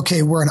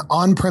 okay, we're an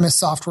on-premise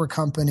software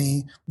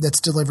company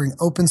that's delivering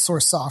open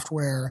source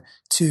software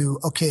to,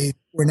 okay,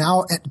 we're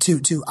now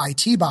to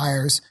IT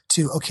buyers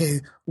to, okay,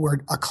 we're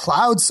a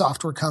cloud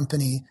software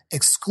company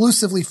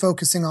exclusively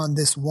focusing on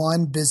this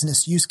one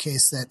business use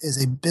case that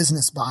is a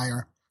business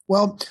buyer.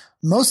 Well,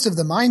 most of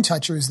the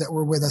MindTouchers that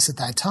were with us at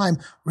that time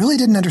really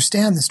didn't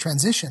understand this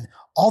transition.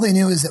 All they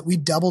knew is that we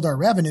doubled our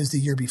revenues the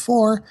year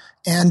before.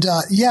 And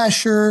yeah,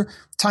 sure,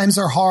 times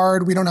are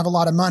hard. We don't have a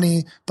lot of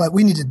money, but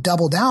we need to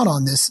double down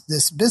on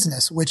this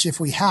business, which if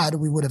we had,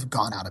 we would have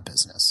gone out of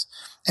business.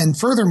 And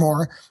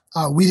furthermore,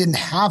 we didn't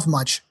have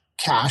much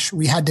cash.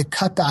 We had to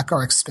cut back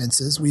our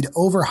expenses. We'd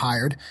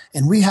overhired,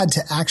 and we had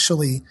to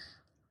actually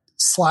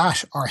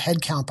slash our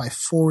headcount by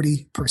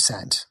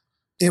 40%.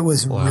 It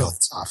was real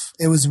tough.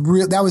 It was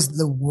real. That was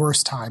the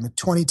worst time.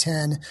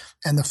 2010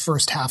 and the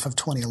first half of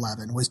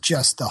 2011 was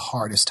just the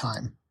hardest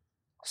time.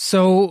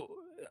 So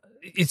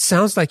it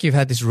sounds like you've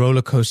had this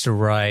roller coaster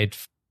ride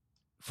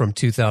from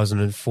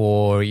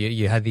 2004.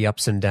 You had the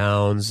ups and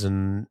downs,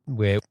 and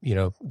where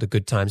the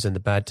good times and the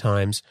bad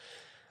times.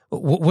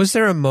 Was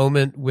there a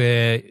moment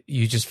where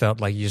you just felt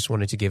like you just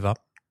wanted to give up?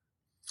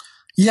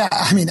 Yeah,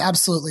 I mean,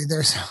 absolutely.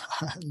 There's,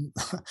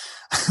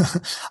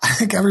 I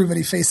think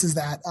everybody faces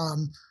that.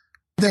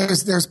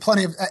 There's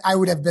plenty of, I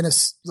would have been a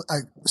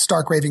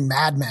stark raving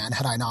madman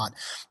had I not.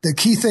 The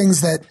key things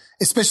that,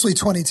 especially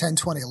 2010,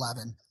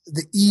 2011,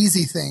 the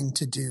easy thing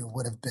to do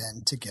would have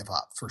been to give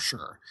up for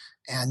sure.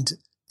 And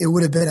it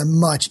would have been a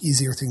much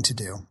easier thing to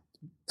do.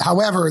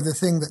 However, the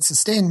thing that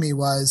sustained me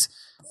was,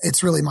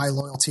 it's really my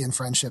loyalty and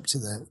friendship to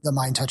the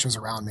MindTouchers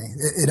around me.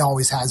 It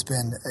always has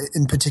been,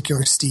 in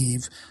particular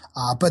Steve,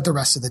 but the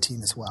rest of the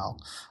team as well.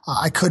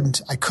 I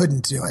couldn't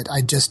do it.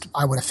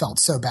 I would have felt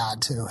so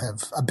bad to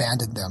have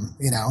abandoned them,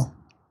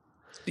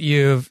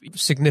 You've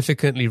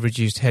significantly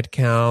reduced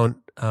headcount.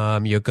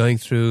 You're going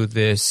through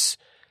this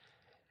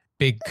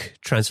big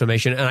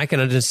transformation, and I can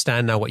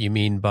understand now what you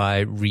mean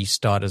by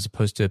restart as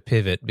opposed to a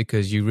pivot,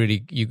 because you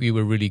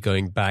were really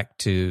going back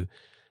to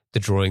the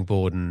drawing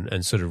board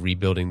and sort of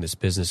rebuilding this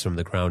business from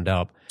the ground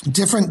up.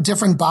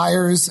 Different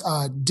buyers,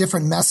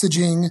 different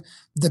messaging.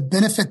 The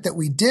benefit that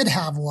we did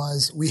have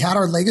was we had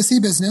our legacy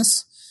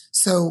business.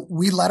 So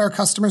we let our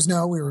customers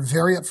know, we were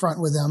very upfront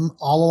with them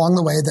all along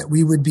the way that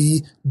we would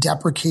be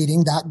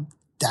deprecating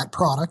that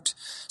product.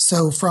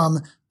 So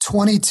from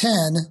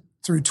 2010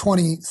 through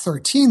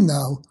 2013,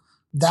 though,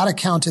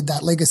 that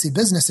legacy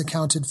business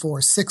accounted for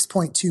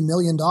 $6.2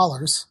 million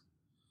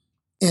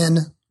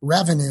in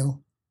revenue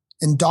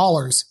in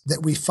dollars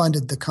that we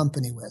funded the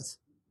company with,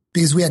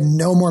 because we had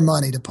no more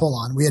money to pull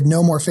on. We had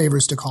no more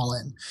favors to call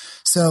in.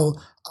 So,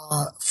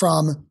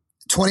 from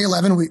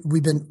 2011,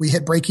 we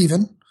hit break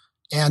even,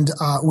 and,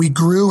 we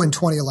grew in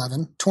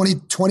 2011.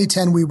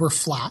 2010, we were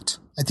flat.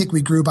 I think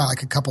we grew by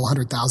like a couple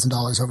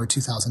 $100,000 over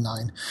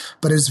 2009,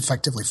 but it was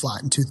effectively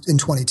flat in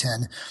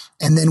 2010.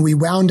 And then we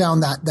wound down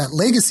that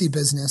legacy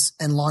business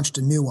and launched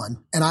a new one.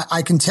 And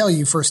I can tell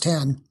you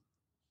firsthand,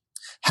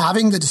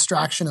 having the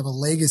distraction of a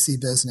legacy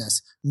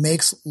business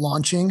makes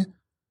launching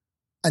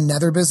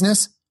another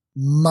business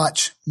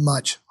much,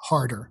 much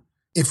harder.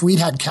 If we'd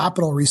had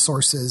capital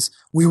resources,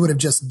 we would have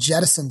just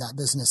jettisoned that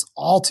business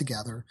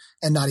altogether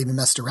and not even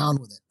messed around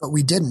with it. But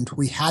we didn't.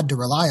 We had to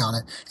rely on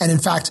it. And in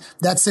fact,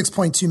 that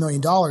 $6.2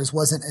 million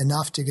wasn't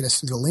enough to get us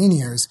through the lean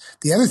years.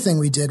 The other thing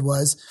we did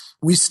was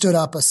we stood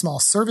up a small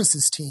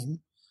services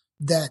team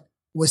that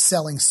was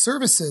selling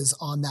services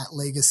on that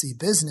legacy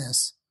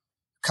business,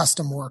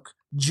 custom work,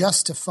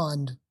 just to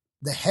fund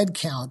the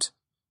headcount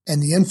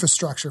and the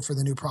infrastructure for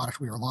the new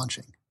product we were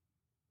launching.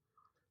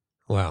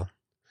 Wow.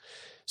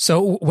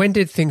 So when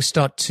did things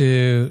start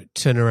to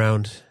turn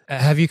around?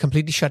 Have you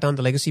completely shut down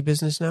the legacy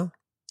business now?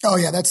 Oh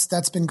yeah,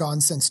 that's been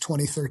gone since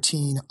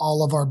 2013.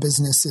 All of our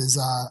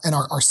businesses and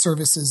our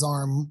services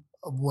arm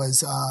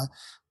was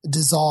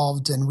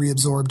dissolved and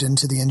reabsorbed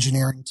into the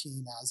engineering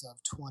team as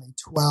of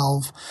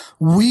 2012.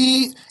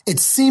 It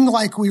seemed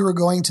like we were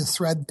going to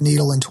thread the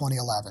needle in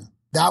 2011.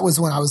 That was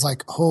when I was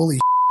like, holy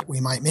shit,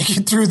 we might make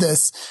it through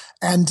this.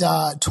 And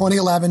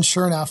 2011,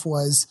 sure enough,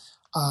 was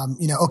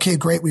okay,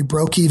 great. We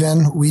broke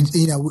even.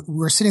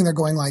 We're sitting there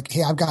going like,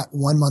 hey, I've got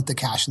 1 month of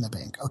cash in the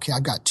bank. Okay.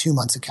 I've got 2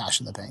 months of cash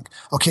in the bank.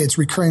 Okay. It's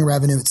recurring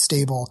revenue. It's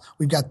stable.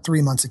 We've got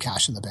 3 months of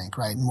cash in the bank,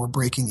 right? And we're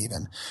breaking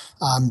even.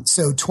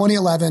 So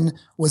 2011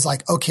 was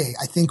like, okay,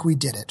 I think we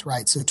did it,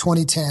 right? So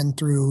 2010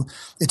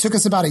 it took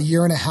us about a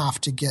year and a half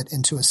to get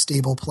into a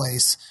stable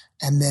place.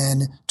 And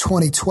then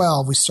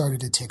 2012, we started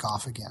to take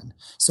off again.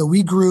 So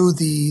we grew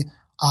the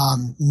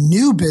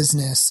new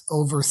business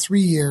over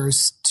 3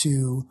 years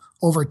to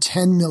over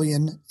 10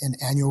 million in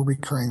annual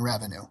recurring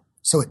revenue.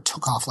 So it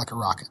took off like a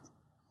rocket.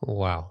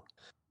 Wow.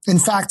 In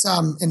fact,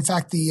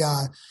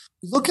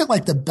 look at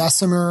like the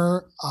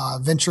Bessemer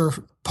Venture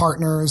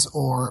Partners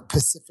or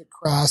Pacific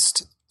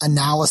Crest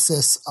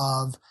analysis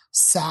of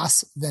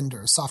SaaS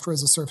vendors, software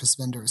as a service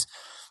vendors.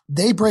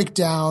 They break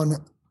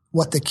down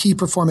what the key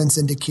performance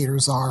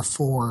indicators are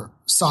for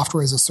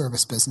software as a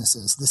service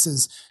businesses. This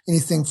is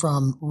anything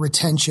from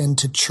retention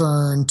to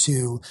churn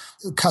to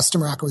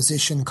customer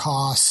acquisition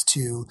costs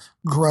to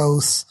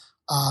growth,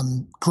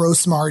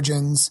 gross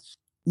margins.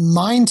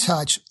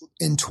 MindTouch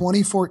in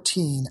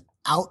 2014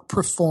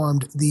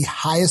 outperformed the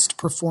highest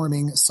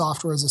performing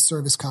software as a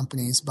service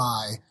companies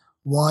by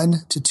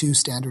 1 to 2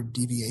 standard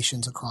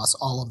deviations across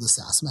all of the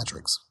SaaS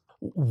metrics.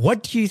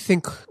 What do you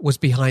think was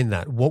behind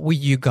that? What were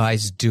you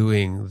guys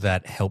doing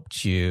that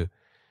helped you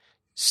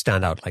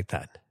stand out like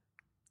that?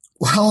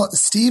 Well,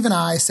 Steve and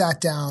I sat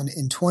down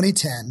in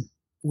 2010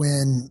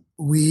 when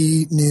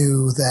we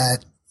knew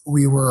that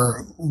we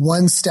were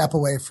one step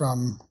away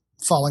from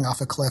falling off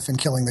a cliff and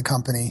killing the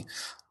company.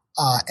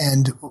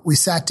 And we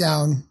sat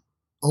down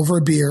over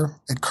a beer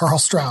at Carl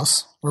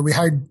Strauss, where we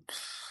hired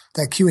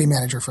that QA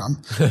manager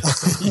from.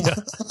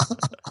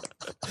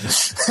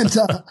 And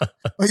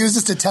well, he was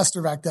just a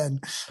tester back then.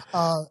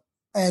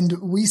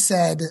 And we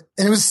said,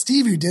 and it was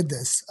Steve who did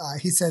this.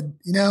 He said,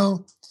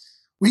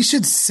 we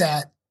should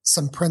set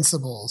some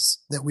principles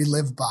that we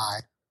live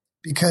by,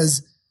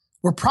 because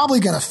we're probably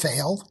going to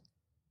fail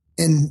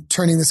in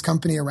turning this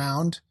company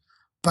around.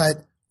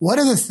 But what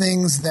are the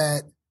things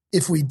that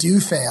if we do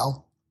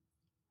fail,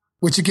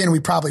 which again, we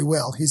probably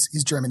will.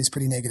 He's German. He's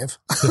pretty negative.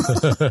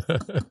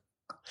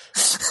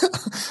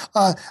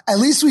 At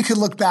least we could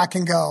look back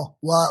and go,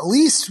 well, at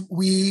least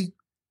we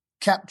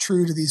kept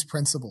true to these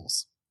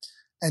principles.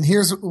 And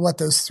here's what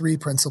those 3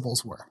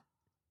 principles were.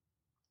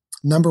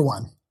 Number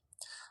 1,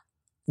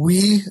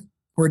 we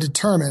were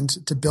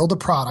determined to build a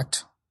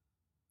product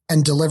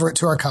and deliver it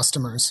to our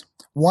customers,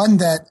 one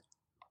that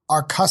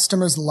our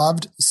customers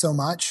loved so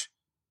much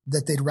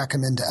that they'd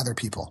recommend to other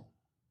people.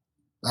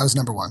 That was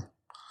number 1.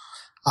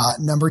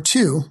 Number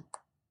 2,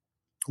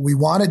 we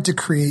wanted to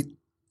create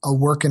a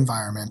work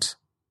environment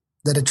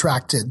that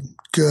attracted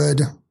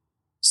good,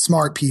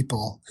 smart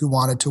people who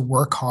wanted to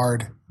work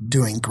hard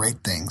doing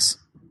great things.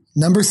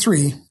 Number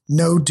 3,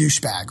 no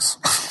douchebags.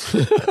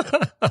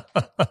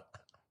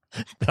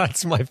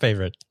 That's my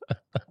favorite.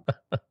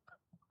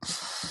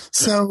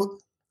 So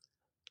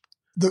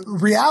the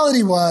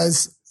reality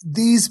was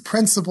these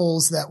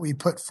principles that we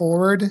put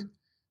forward,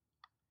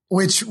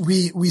 which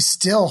we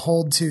still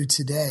hold to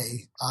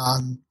today,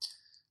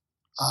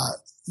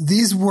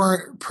 these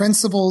were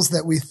principles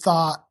that we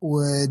thought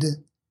would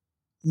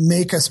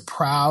make us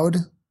proud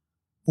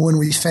when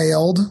we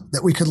failed,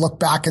 that we could look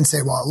back and say,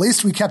 well, at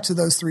least we kept to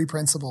those 3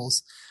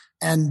 principles.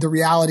 And the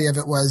reality of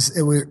it was,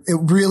 it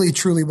really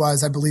truly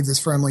was, I believe this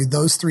firmly,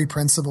 those 3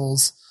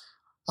 principles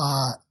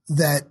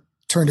that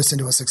turned us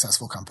into a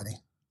successful company.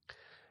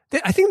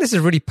 I think there's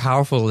a really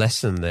powerful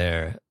lesson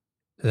there,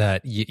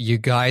 that you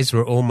guys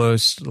were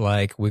almost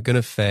like, we're going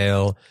to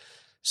fail,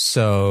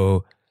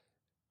 so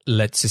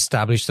let's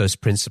establish those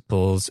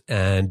principles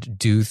and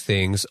do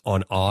things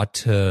on our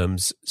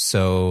terms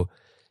so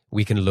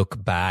we can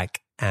look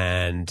back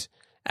and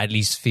at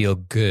least feel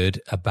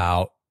good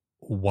about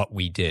what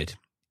we did,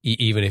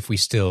 even if we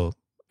still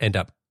end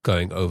up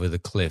going over the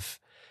cliff.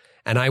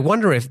 And I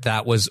wonder if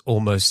that was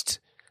almost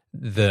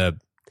the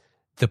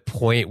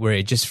point where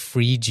it just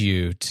freed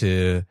you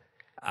to,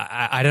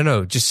 I don't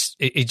know,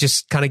 it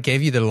just kind of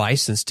gave you the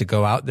license to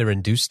go out there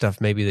and do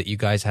stuff maybe that you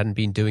guys hadn't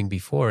been doing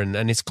before.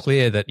 And it's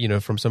clear that,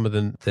 from some of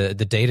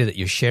the data that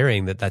you're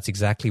sharing, that's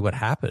exactly what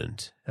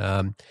happened.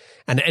 And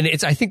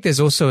I think there's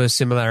also a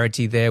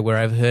similarity there where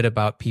I've heard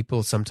about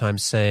people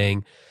sometimes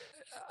saying,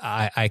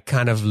 I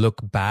kind of look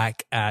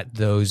back at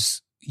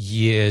those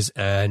years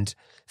and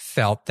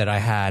felt that I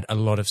had a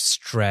lot of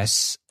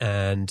stress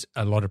and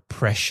a lot of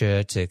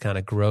pressure to kind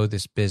of grow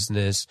this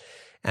business.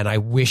 And I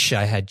wish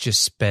I had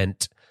just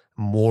spent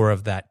more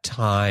of that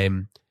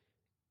time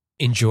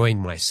enjoying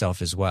myself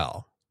as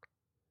well.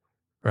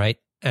 Right.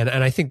 And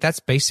I think that's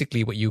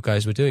basically what you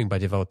guys were doing by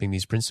developing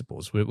these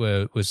principles.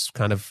 Was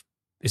kind of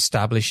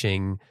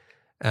establishing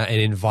an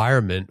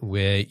environment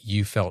where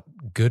you felt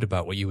good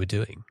about what you were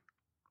doing.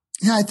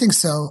 Yeah, I think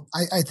so.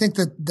 I think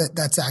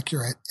that's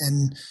accurate.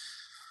 And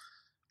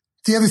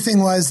the other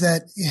thing was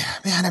that,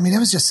 it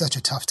was just such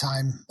a tough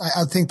time.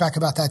 I think back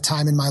about that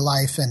time in my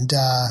life, and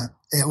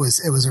it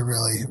was a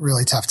really,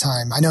 really tough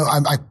time. I know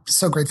I'm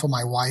so grateful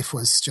my wife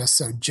was just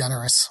so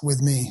generous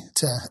with me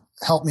to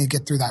help me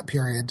get through that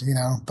period,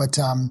 But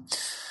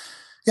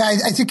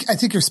I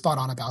think you're spot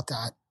on about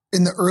that.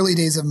 In the early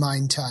days of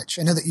MindTouch,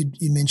 I know that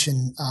you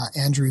mentioned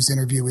Andrew's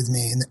interview with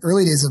me. In the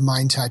early days of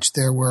MindTouch,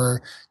 there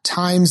were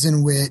times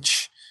in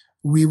which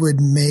we would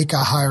make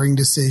a hiring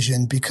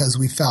decision because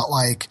we felt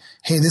like,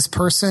 hey, this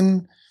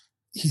person,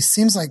 he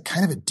seems like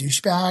kind of a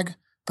douchebag,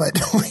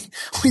 but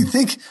we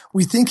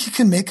think he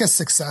can make us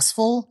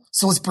successful.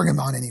 So let's bring him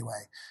on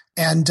anyway.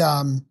 And,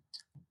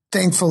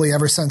 thankfully,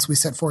 ever since we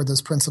set forward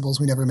those principles,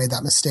 we never made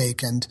that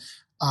mistake. And,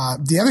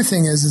 the other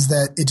thing is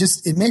that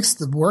it makes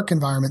the work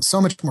environment so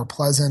much more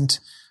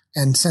pleasant.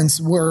 And since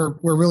we're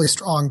really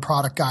strong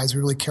product guys, we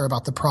really care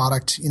about the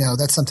product.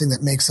 That's something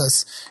that makes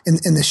us in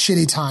the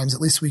shitty times, at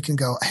least we can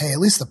go, hey, at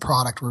least the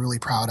product we're really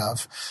proud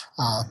of.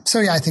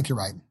 I think you're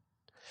right.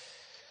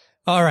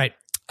 All right.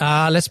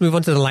 Let's move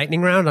on to the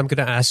lightning round. I'm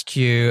going to ask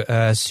you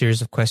a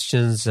series of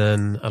questions,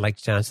 and I'd like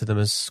you to answer them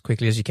as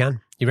quickly as you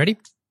can. You ready?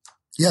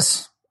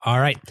 Yes. All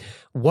right.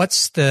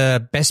 What's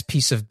the best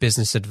piece of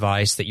business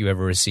advice that you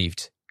ever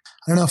received?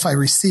 I don't know if I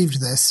received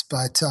this,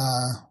 but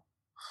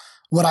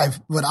what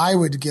I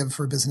would give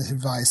for business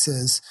advice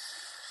is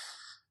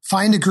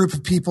find a group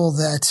of people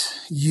that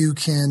you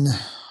can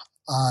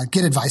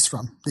get advice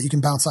from, that you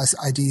can bounce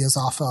ideas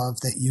off of,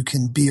 that you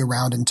can be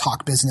around and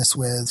talk business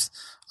with.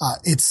 I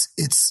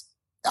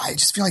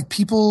just feel like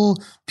people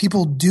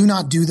do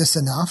not do this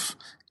enough.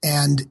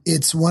 And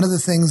it's one of the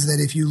things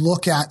that if you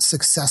look at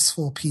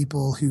successful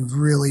people who've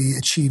really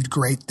achieved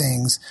great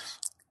things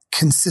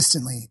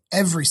consistently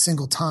every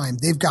single time,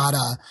 they've got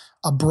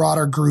a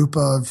broader group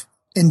of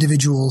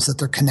individuals that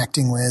they're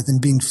connecting with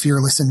and being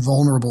fearless and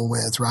vulnerable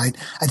with, right?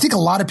 I think a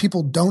lot of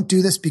people don't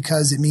do this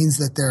because it means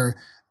that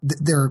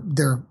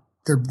they're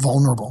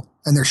vulnerable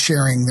and they're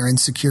sharing their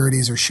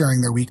insecurities or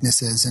sharing their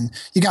weaknesses. And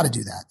you got to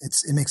do that.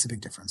 It makes a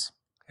big difference.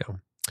 Yeah.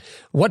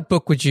 What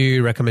book would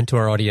you recommend to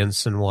our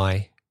audience and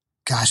why?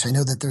 Gosh, I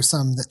know that there's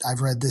some that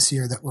I've read this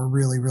year that were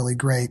really, really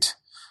great.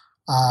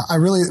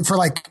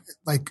 For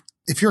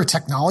if you're a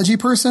technology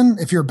person,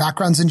 if your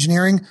background's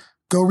engineering,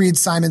 go read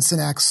Simon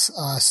Sinek's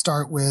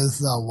Start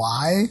with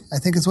Why, I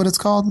think is what it's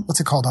called.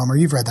 What's it called, Homer?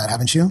 You've read that,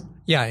 haven't you?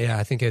 Yeah.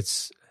 I think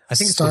it's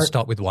called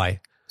Start with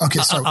Why. Okay,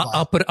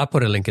 I'll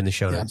put a link in the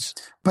show notes.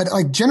 But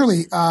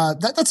generally,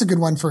 that's a good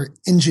one for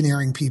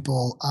engineering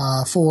people,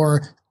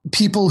 for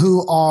people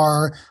who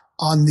are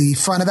on the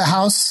front of the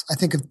house. I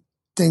think of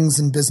things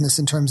in business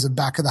in terms of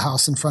back of the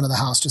house and front of the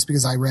house, just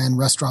because I ran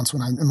restaurants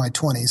when I'm in my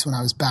 20s, when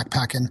I was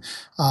backpacking.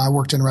 I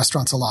worked in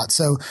restaurants a lot.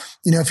 So,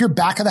 if you're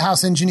back of the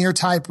house engineer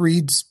type,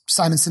 read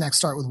Simon Sinek,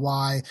 Start With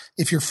Why.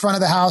 If you're front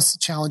of the house,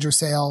 Challenger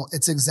Sale.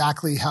 It's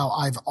exactly how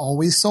I've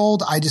always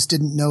sold. I just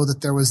didn't know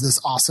that there was this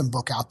awesome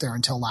book out there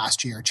until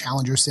last year.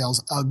 Challenger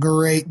Sale's a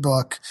great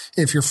book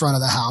if you're front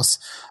of the house.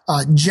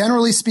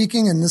 Generally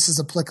speaking, and this is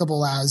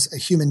applicable as a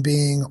human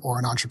being or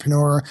an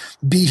entrepreneur,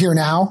 Be Here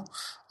Now.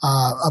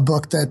 A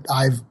book that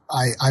I've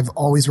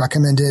always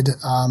recommended.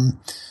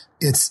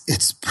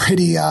 It's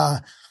pretty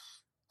out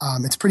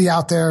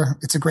there.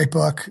 It's a great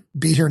book.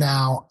 Be Here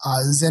Now.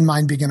 Zen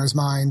Mind, Beginner's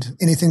Mind.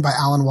 Anything by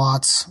Alan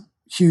Watts.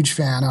 Huge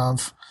fan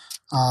of.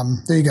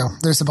 There you go.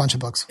 There's a bunch of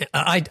books.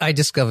 I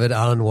discovered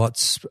Alan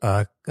Watts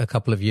a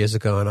couple of years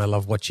ago, and I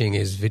love watching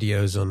his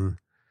videos on.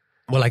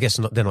 Well, I guess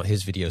they're not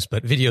his videos,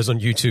 but videos on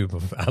YouTube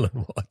of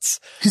Alan Watts.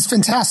 He's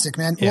fantastic,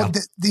 man. Yeah. Well,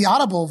 the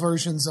Audible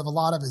versions of a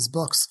lot of his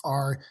books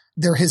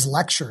they're his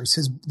lectures.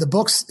 His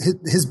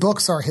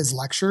books are his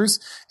lectures,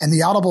 and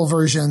the Audible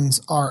versions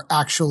are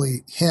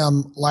actually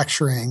him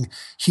lecturing.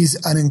 He's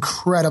an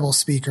incredible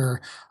speaker.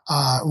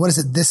 What is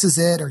it? This Is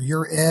It, or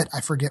You're It?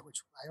 I forget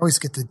which. I always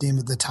get the name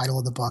of the title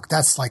of the book.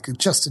 That's like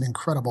just an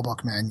incredible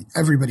book, man.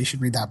 Everybody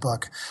should read that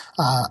book.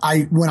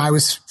 When I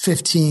was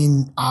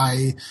 15,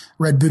 I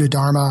read Buddha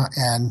Dharma,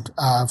 and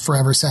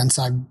forever since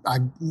I've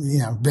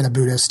been a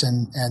Buddhist.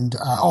 And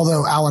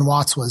although Alan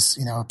Watts was,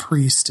 a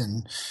priest,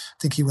 and I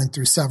think he went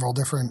through several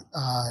different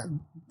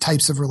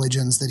types of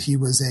religions that he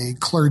was a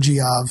clergy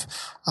of,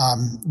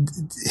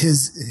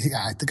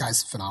 the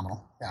guy's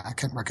phenomenal. Yeah, I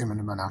can't recommend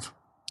him enough.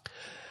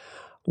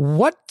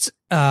 What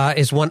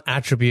is one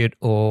attribute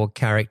or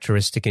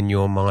characteristic in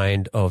your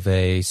mind of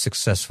a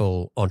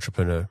successful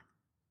entrepreneur?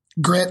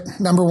 Grit,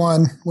 number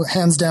one,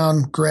 hands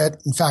down, grit.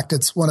 In fact,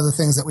 it's one of the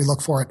things that we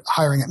look for at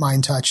hiring at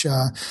MindTouch.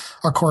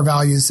 Our core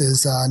values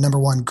is number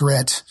one,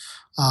 grit.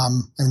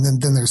 And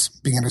then there's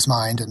Beginner's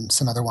Mind and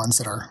some other ones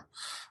that are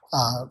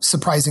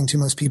surprising to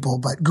most people.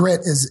 But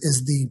grit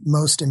is the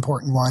most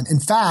important one. In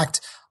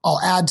fact,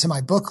 I'll add to my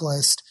book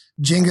list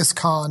Genghis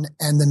Khan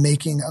and the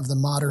Making of the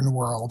Modern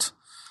World.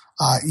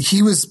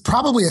 He was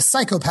probably a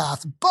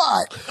psychopath,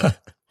 but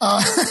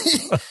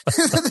the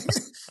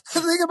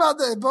thing about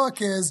the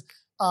book is,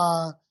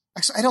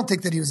 actually, I don't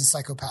think that he was a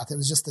psychopath. It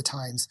was just the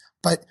times.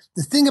 But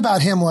the thing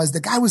about him was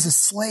the guy was a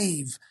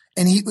slave,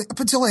 and he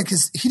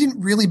didn't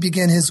really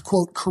begin his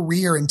quote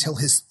career until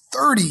his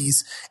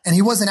 30s, and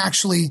he wasn't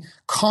actually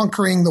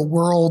conquering the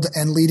world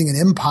and leading an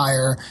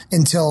empire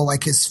until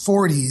like his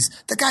 40s.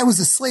 The guy was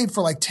a slave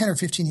for like 10 or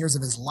 15 years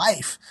of his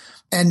life.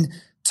 And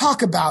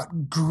talk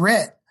about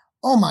grit.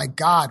 Oh my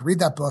God, read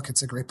that book.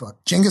 It's a great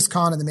book. Genghis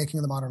Khan and the Making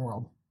of the Modern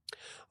World.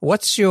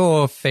 What's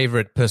your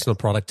favorite personal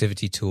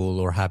productivity tool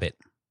or habit?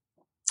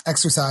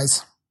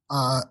 Exercise.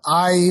 I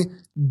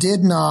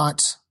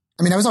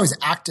was always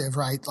active,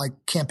 right? Like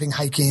camping,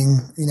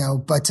 hiking,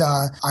 but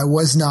I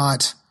was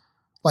not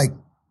like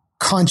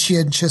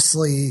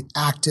conscientiously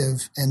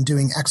active and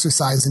doing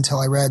exercise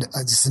until I read,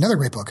 this is another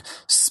great book,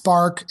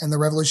 Spark and the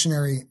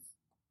Revolutionary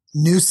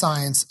New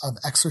Science of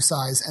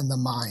Exercise and the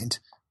Mind.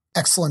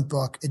 Excellent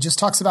book. It just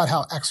talks about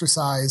how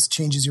exercise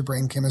changes your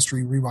brain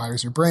chemistry,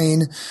 rewires your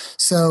brain.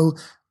 So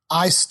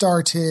I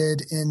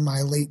started in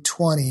my late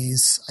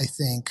 20s, I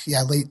think.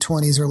 Yeah, late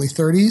 20s, early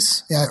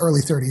 30s. Yeah,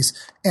 early 30s.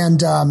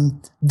 And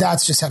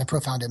that's just had a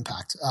profound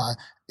impact.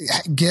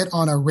 Get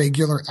on a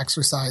regular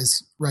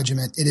exercise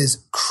regimen. It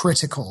is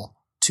critical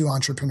to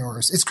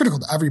entrepreneurs. It's critical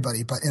to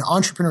everybody, but in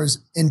entrepreneurs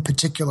in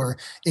particular,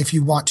 if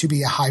you want to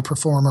be a high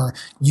performer,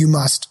 you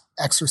must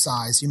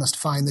exercise. You must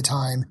find the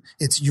time.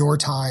 It's your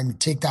time.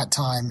 Take that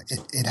time.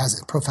 It has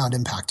a profound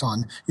impact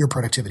on your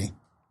productivity.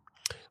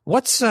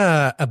 What's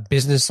a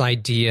business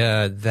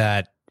idea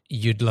that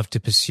you'd love to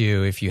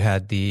pursue if you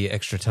had the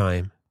extra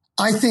time?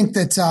 I think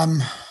that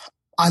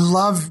I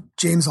love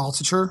James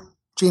Altucher.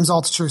 James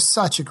Altucher is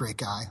such a great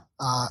guy.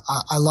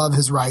 I love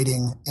his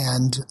writing.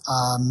 And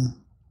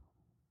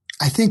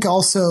I think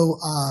also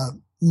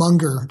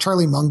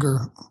Charlie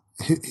Munger,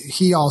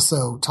 he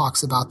also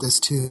talks about this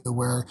too,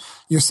 where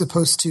you're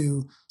supposed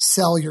to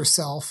sell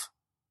yourself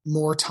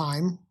more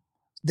time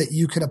that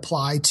you could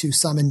apply to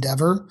some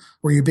endeavor,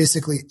 where you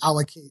basically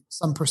allocate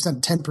some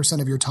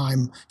 10% of your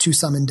time to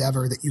some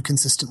endeavor that you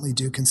consistently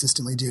do.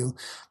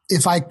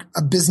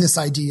 A business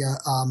idea,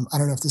 I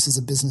don't know if this is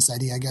a business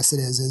idea, I guess it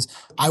is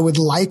I would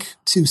like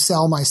to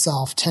sell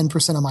myself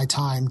 10% of my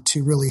time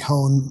to really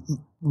hone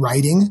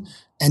writing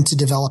and to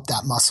develop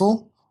that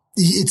muscle.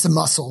 It's a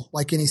muscle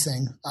like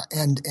anything.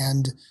 And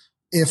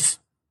if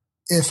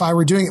I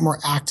were doing it more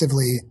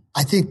actively,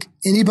 I think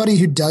anybody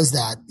who does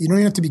that, you don't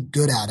even have to be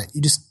good at it.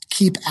 You just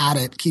keep at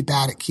it.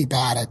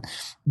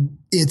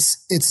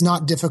 It's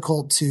not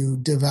difficult to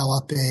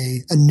develop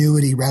a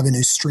annuity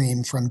revenue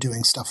stream from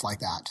doing stuff like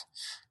that.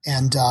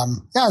 And,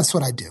 that's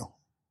what I do.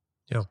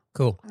 Yeah.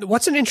 Cool.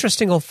 What's an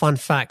interesting or fun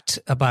fact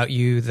about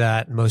you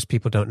that most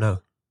people don't know?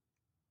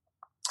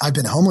 I've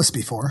been homeless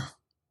before.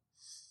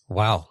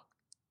 Wow.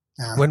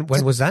 When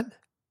was that?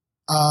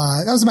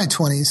 That was in my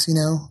 20s,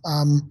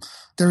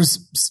 there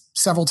was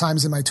several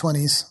times in my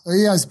 20s.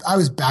 Yeah, I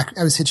was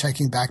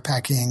hitchhiking,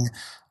 backpacking.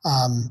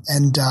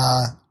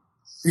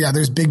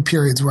 There's big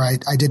periods where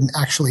I didn't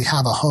actually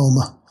have a home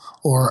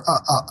or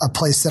a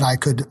place that I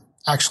could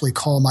actually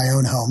call my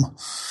own home.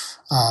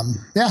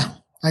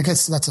 I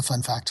guess that's a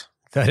fun fact.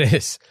 That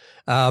is.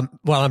 Well,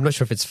 I'm not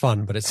sure if it's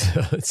fun, but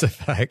it's a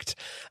fact.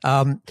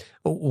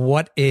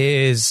 What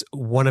is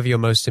one of your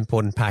most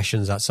important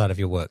passions outside of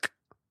your work?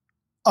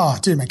 Oh,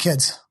 dude, my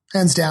kids.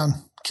 Hands down.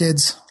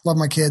 Kids. Love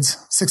my kids.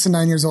 6 and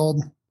 9 years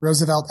old.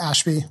 Roosevelt,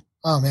 Ashby.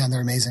 Oh, man,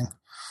 they're amazing.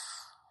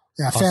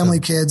 Yeah, awesome.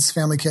 Family, kids.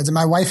 And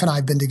my wife and I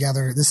have been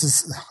together. This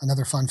is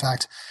another fun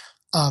fact.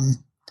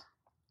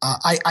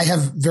 I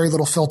have very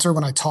little filter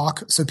when I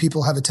talk, so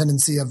people have a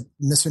tendency of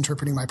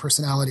misinterpreting my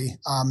personality.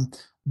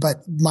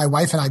 But my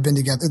wife and I have been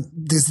together.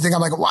 This thing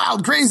I'm like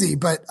wild, crazy,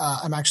 but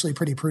I'm actually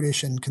pretty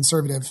prudish and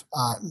conservative.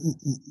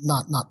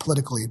 Not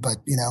politically, but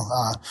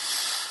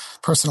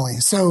personally.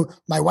 So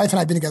my wife and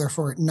I have been together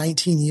for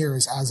 19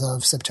 years as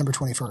of September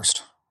 21st.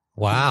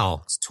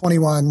 Wow.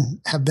 21,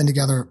 have been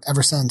together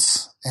ever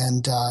since,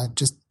 and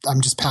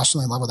I'm just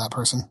passionately in love with that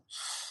person.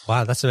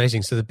 Wow, that's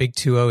amazing. So the big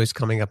 2-0 is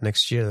coming up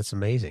next year. That's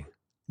amazing.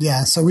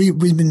 Yeah, so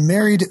we've been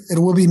married.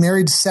 We'll be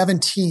married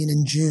 17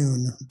 in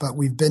June, but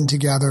we've been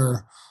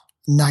together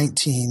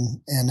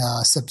 19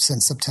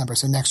 since September.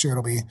 So next year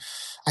it'll be,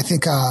 I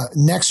think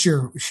next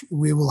year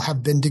we will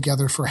have been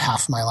together for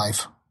half my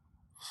life.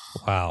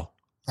 Wow.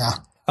 Yeah.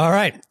 All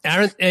right,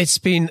 Aaron, it's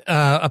been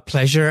a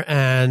pleasure,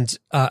 and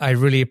I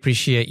really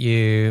appreciate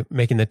you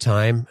making the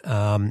time.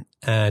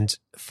 And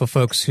for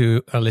folks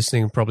who are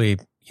listening, probably,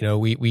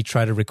 we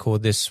tried to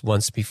record this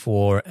once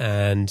before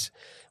and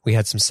we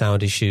had some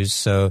sound issues.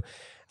 So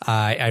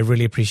I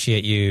really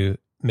appreciate you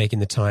making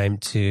the time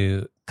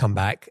to come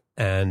back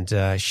and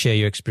share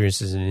your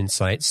experiences and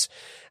insights.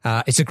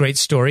 It's a great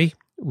story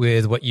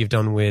with what you've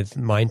done with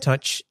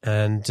MindTouch,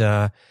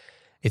 and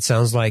it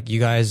sounds like you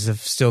guys have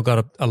still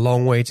got a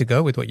long way to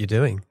go with what you're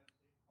doing.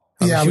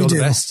 Yeah, we do.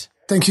 Best.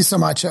 Thank you so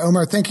much,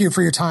 Omer. Thank you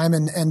for your time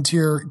and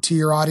to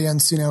your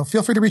audience.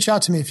 Feel free to reach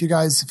out to me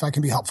if I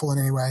can be helpful in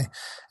any way.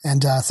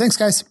 And thanks,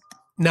 guys.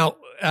 Now,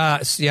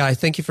 I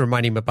thank you for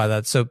reminding me about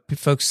that. So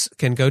folks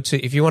can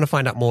if you want to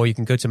find out more, you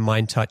can go to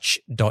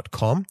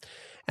mindtouch.com.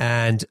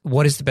 And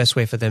what is the best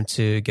way for them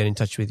to get in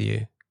touch with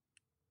you?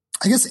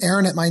 I guess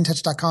Aaron at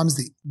mindtouch.com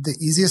is the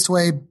easiest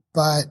way,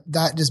 but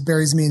that just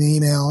buries me in an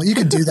email. You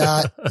can do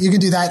that.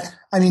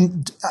 I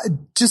mean,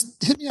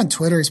 just hit me on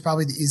Twitter is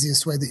probably the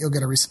easiest way that you'll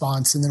get a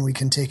response, and then we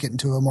can take it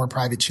into a more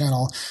private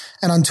channel.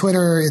 And on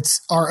Twitter,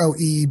 it's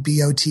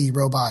ROEBOT,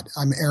 robot.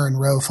 I'm Aaron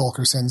Rowe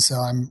Fulkerson, so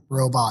I'm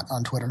Robot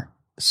on Twitter.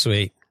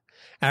 Sweet.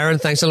 Aaron,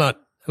 thanks a lot.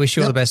 I wish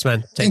you all the best,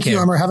 man. Thank you,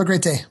 Omer. Have a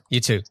great day.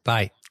 You too.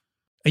 Bye.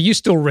 Are you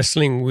still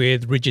wrestling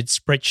with rigid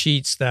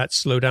spreadsheets that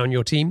slow down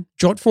your team?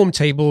 Jotform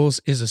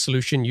Tables is a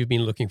solution you've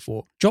been looking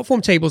for.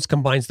 Jotform Tables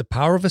combines the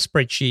power of a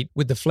spreadsheet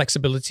with the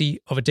flexibility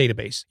of a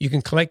database. You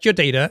can collect your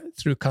data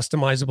through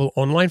customizable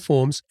online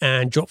forms,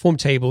 and Jotform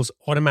Tables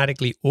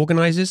automatically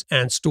organizes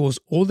and stores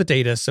all the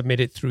data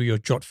submitted through your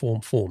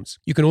Jotform forms.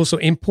 You can also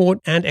import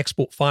and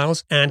export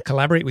files and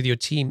collaborate with your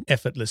team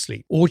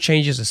effortlessly. All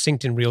changes are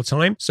synced in real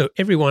time, so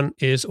everyone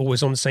is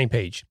always on the same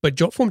page. But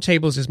Jotform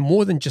Tables is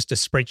more than just a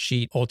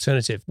spreadsheet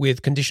alternative.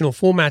 With conditional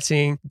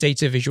formatting,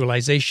 data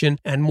visualization,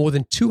 and more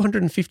than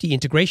 250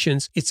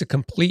 integrations, it's a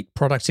complete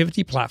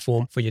productivity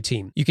platform for your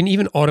team. You can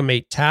even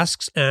automate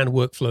tasks and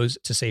workflows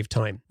to save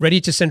time. Ready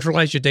to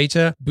centralize your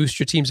data, boost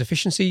your team's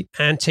efficiency,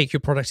 and take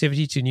your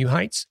productivity to new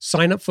heights?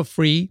 Sign up for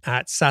free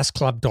at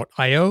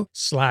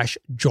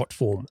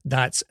saasclub.io/jotform.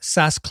 That's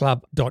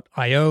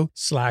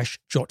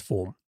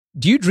saasclub.io/jotform.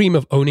 Do you dream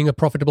of owning a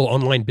profitable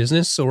online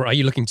business, or are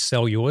you looking to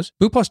sell yours?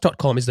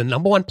 Boopos.com is the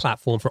 #1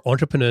 platform for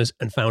entrepreneurs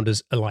and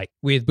founders alike.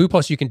 With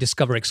Boopos, you can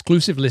discover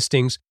exclusive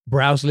listings,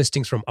 browse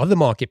listings from other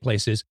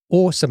marketplaces,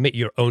 or submit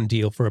your own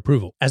deal for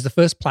approval. As the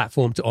first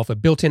platform to offer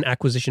built-in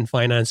acquisition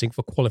financing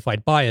for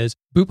qualified buyers,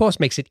 Boopos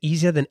makes it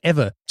easier than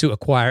ever to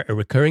acquire a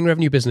recurring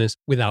revenue business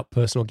without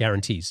personal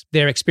guarantees.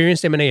 Their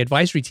experienced M&A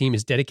advisory team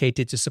is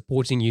dedicated to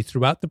supporting you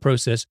throughout the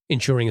process,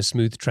 ensuring a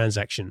smooth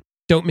transaction.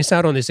 Don't miss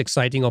out on this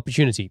exciting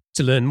opportunity.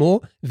 To learn more,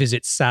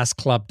 visit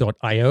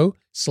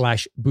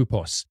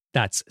saasclub.io/Boopos.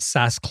 That's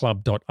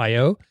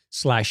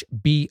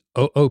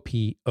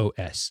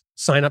saasclub.io/BOOPOS.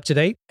 Sign up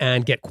today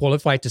and get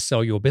qualified to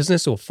sell your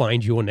business or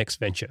find your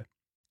next venture.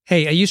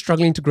 Hey, are you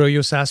struggling to grow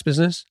your SaaS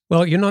business?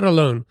 Well, you're not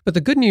alone. But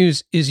the good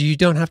news is you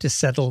don't have to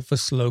settle for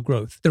slow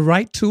growth. The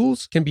right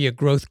tools can be a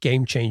growth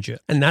game changer.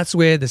 And that's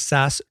where the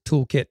SaaS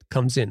Toolkit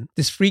comes in.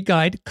 This free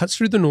guide cuts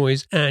through the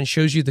noise and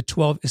shows you the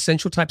 12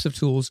 essential types of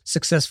tools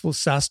successful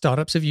SaaS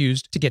startups have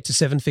used to get to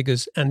 7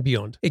 figures and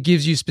beyond. It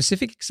gives you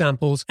specific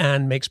examples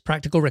and makes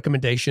practical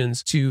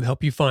recommendations to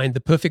help you find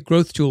the perfect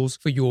growth tools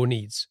for your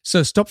needs.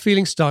 So stop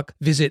feeling stuck.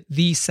 Visit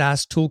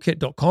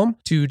thesaastoolkit.com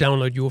to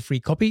download your free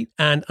copy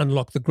and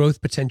unlock the growth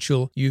potential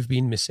you've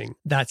been missing.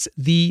 That's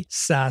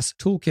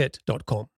thesaastoolkit.com.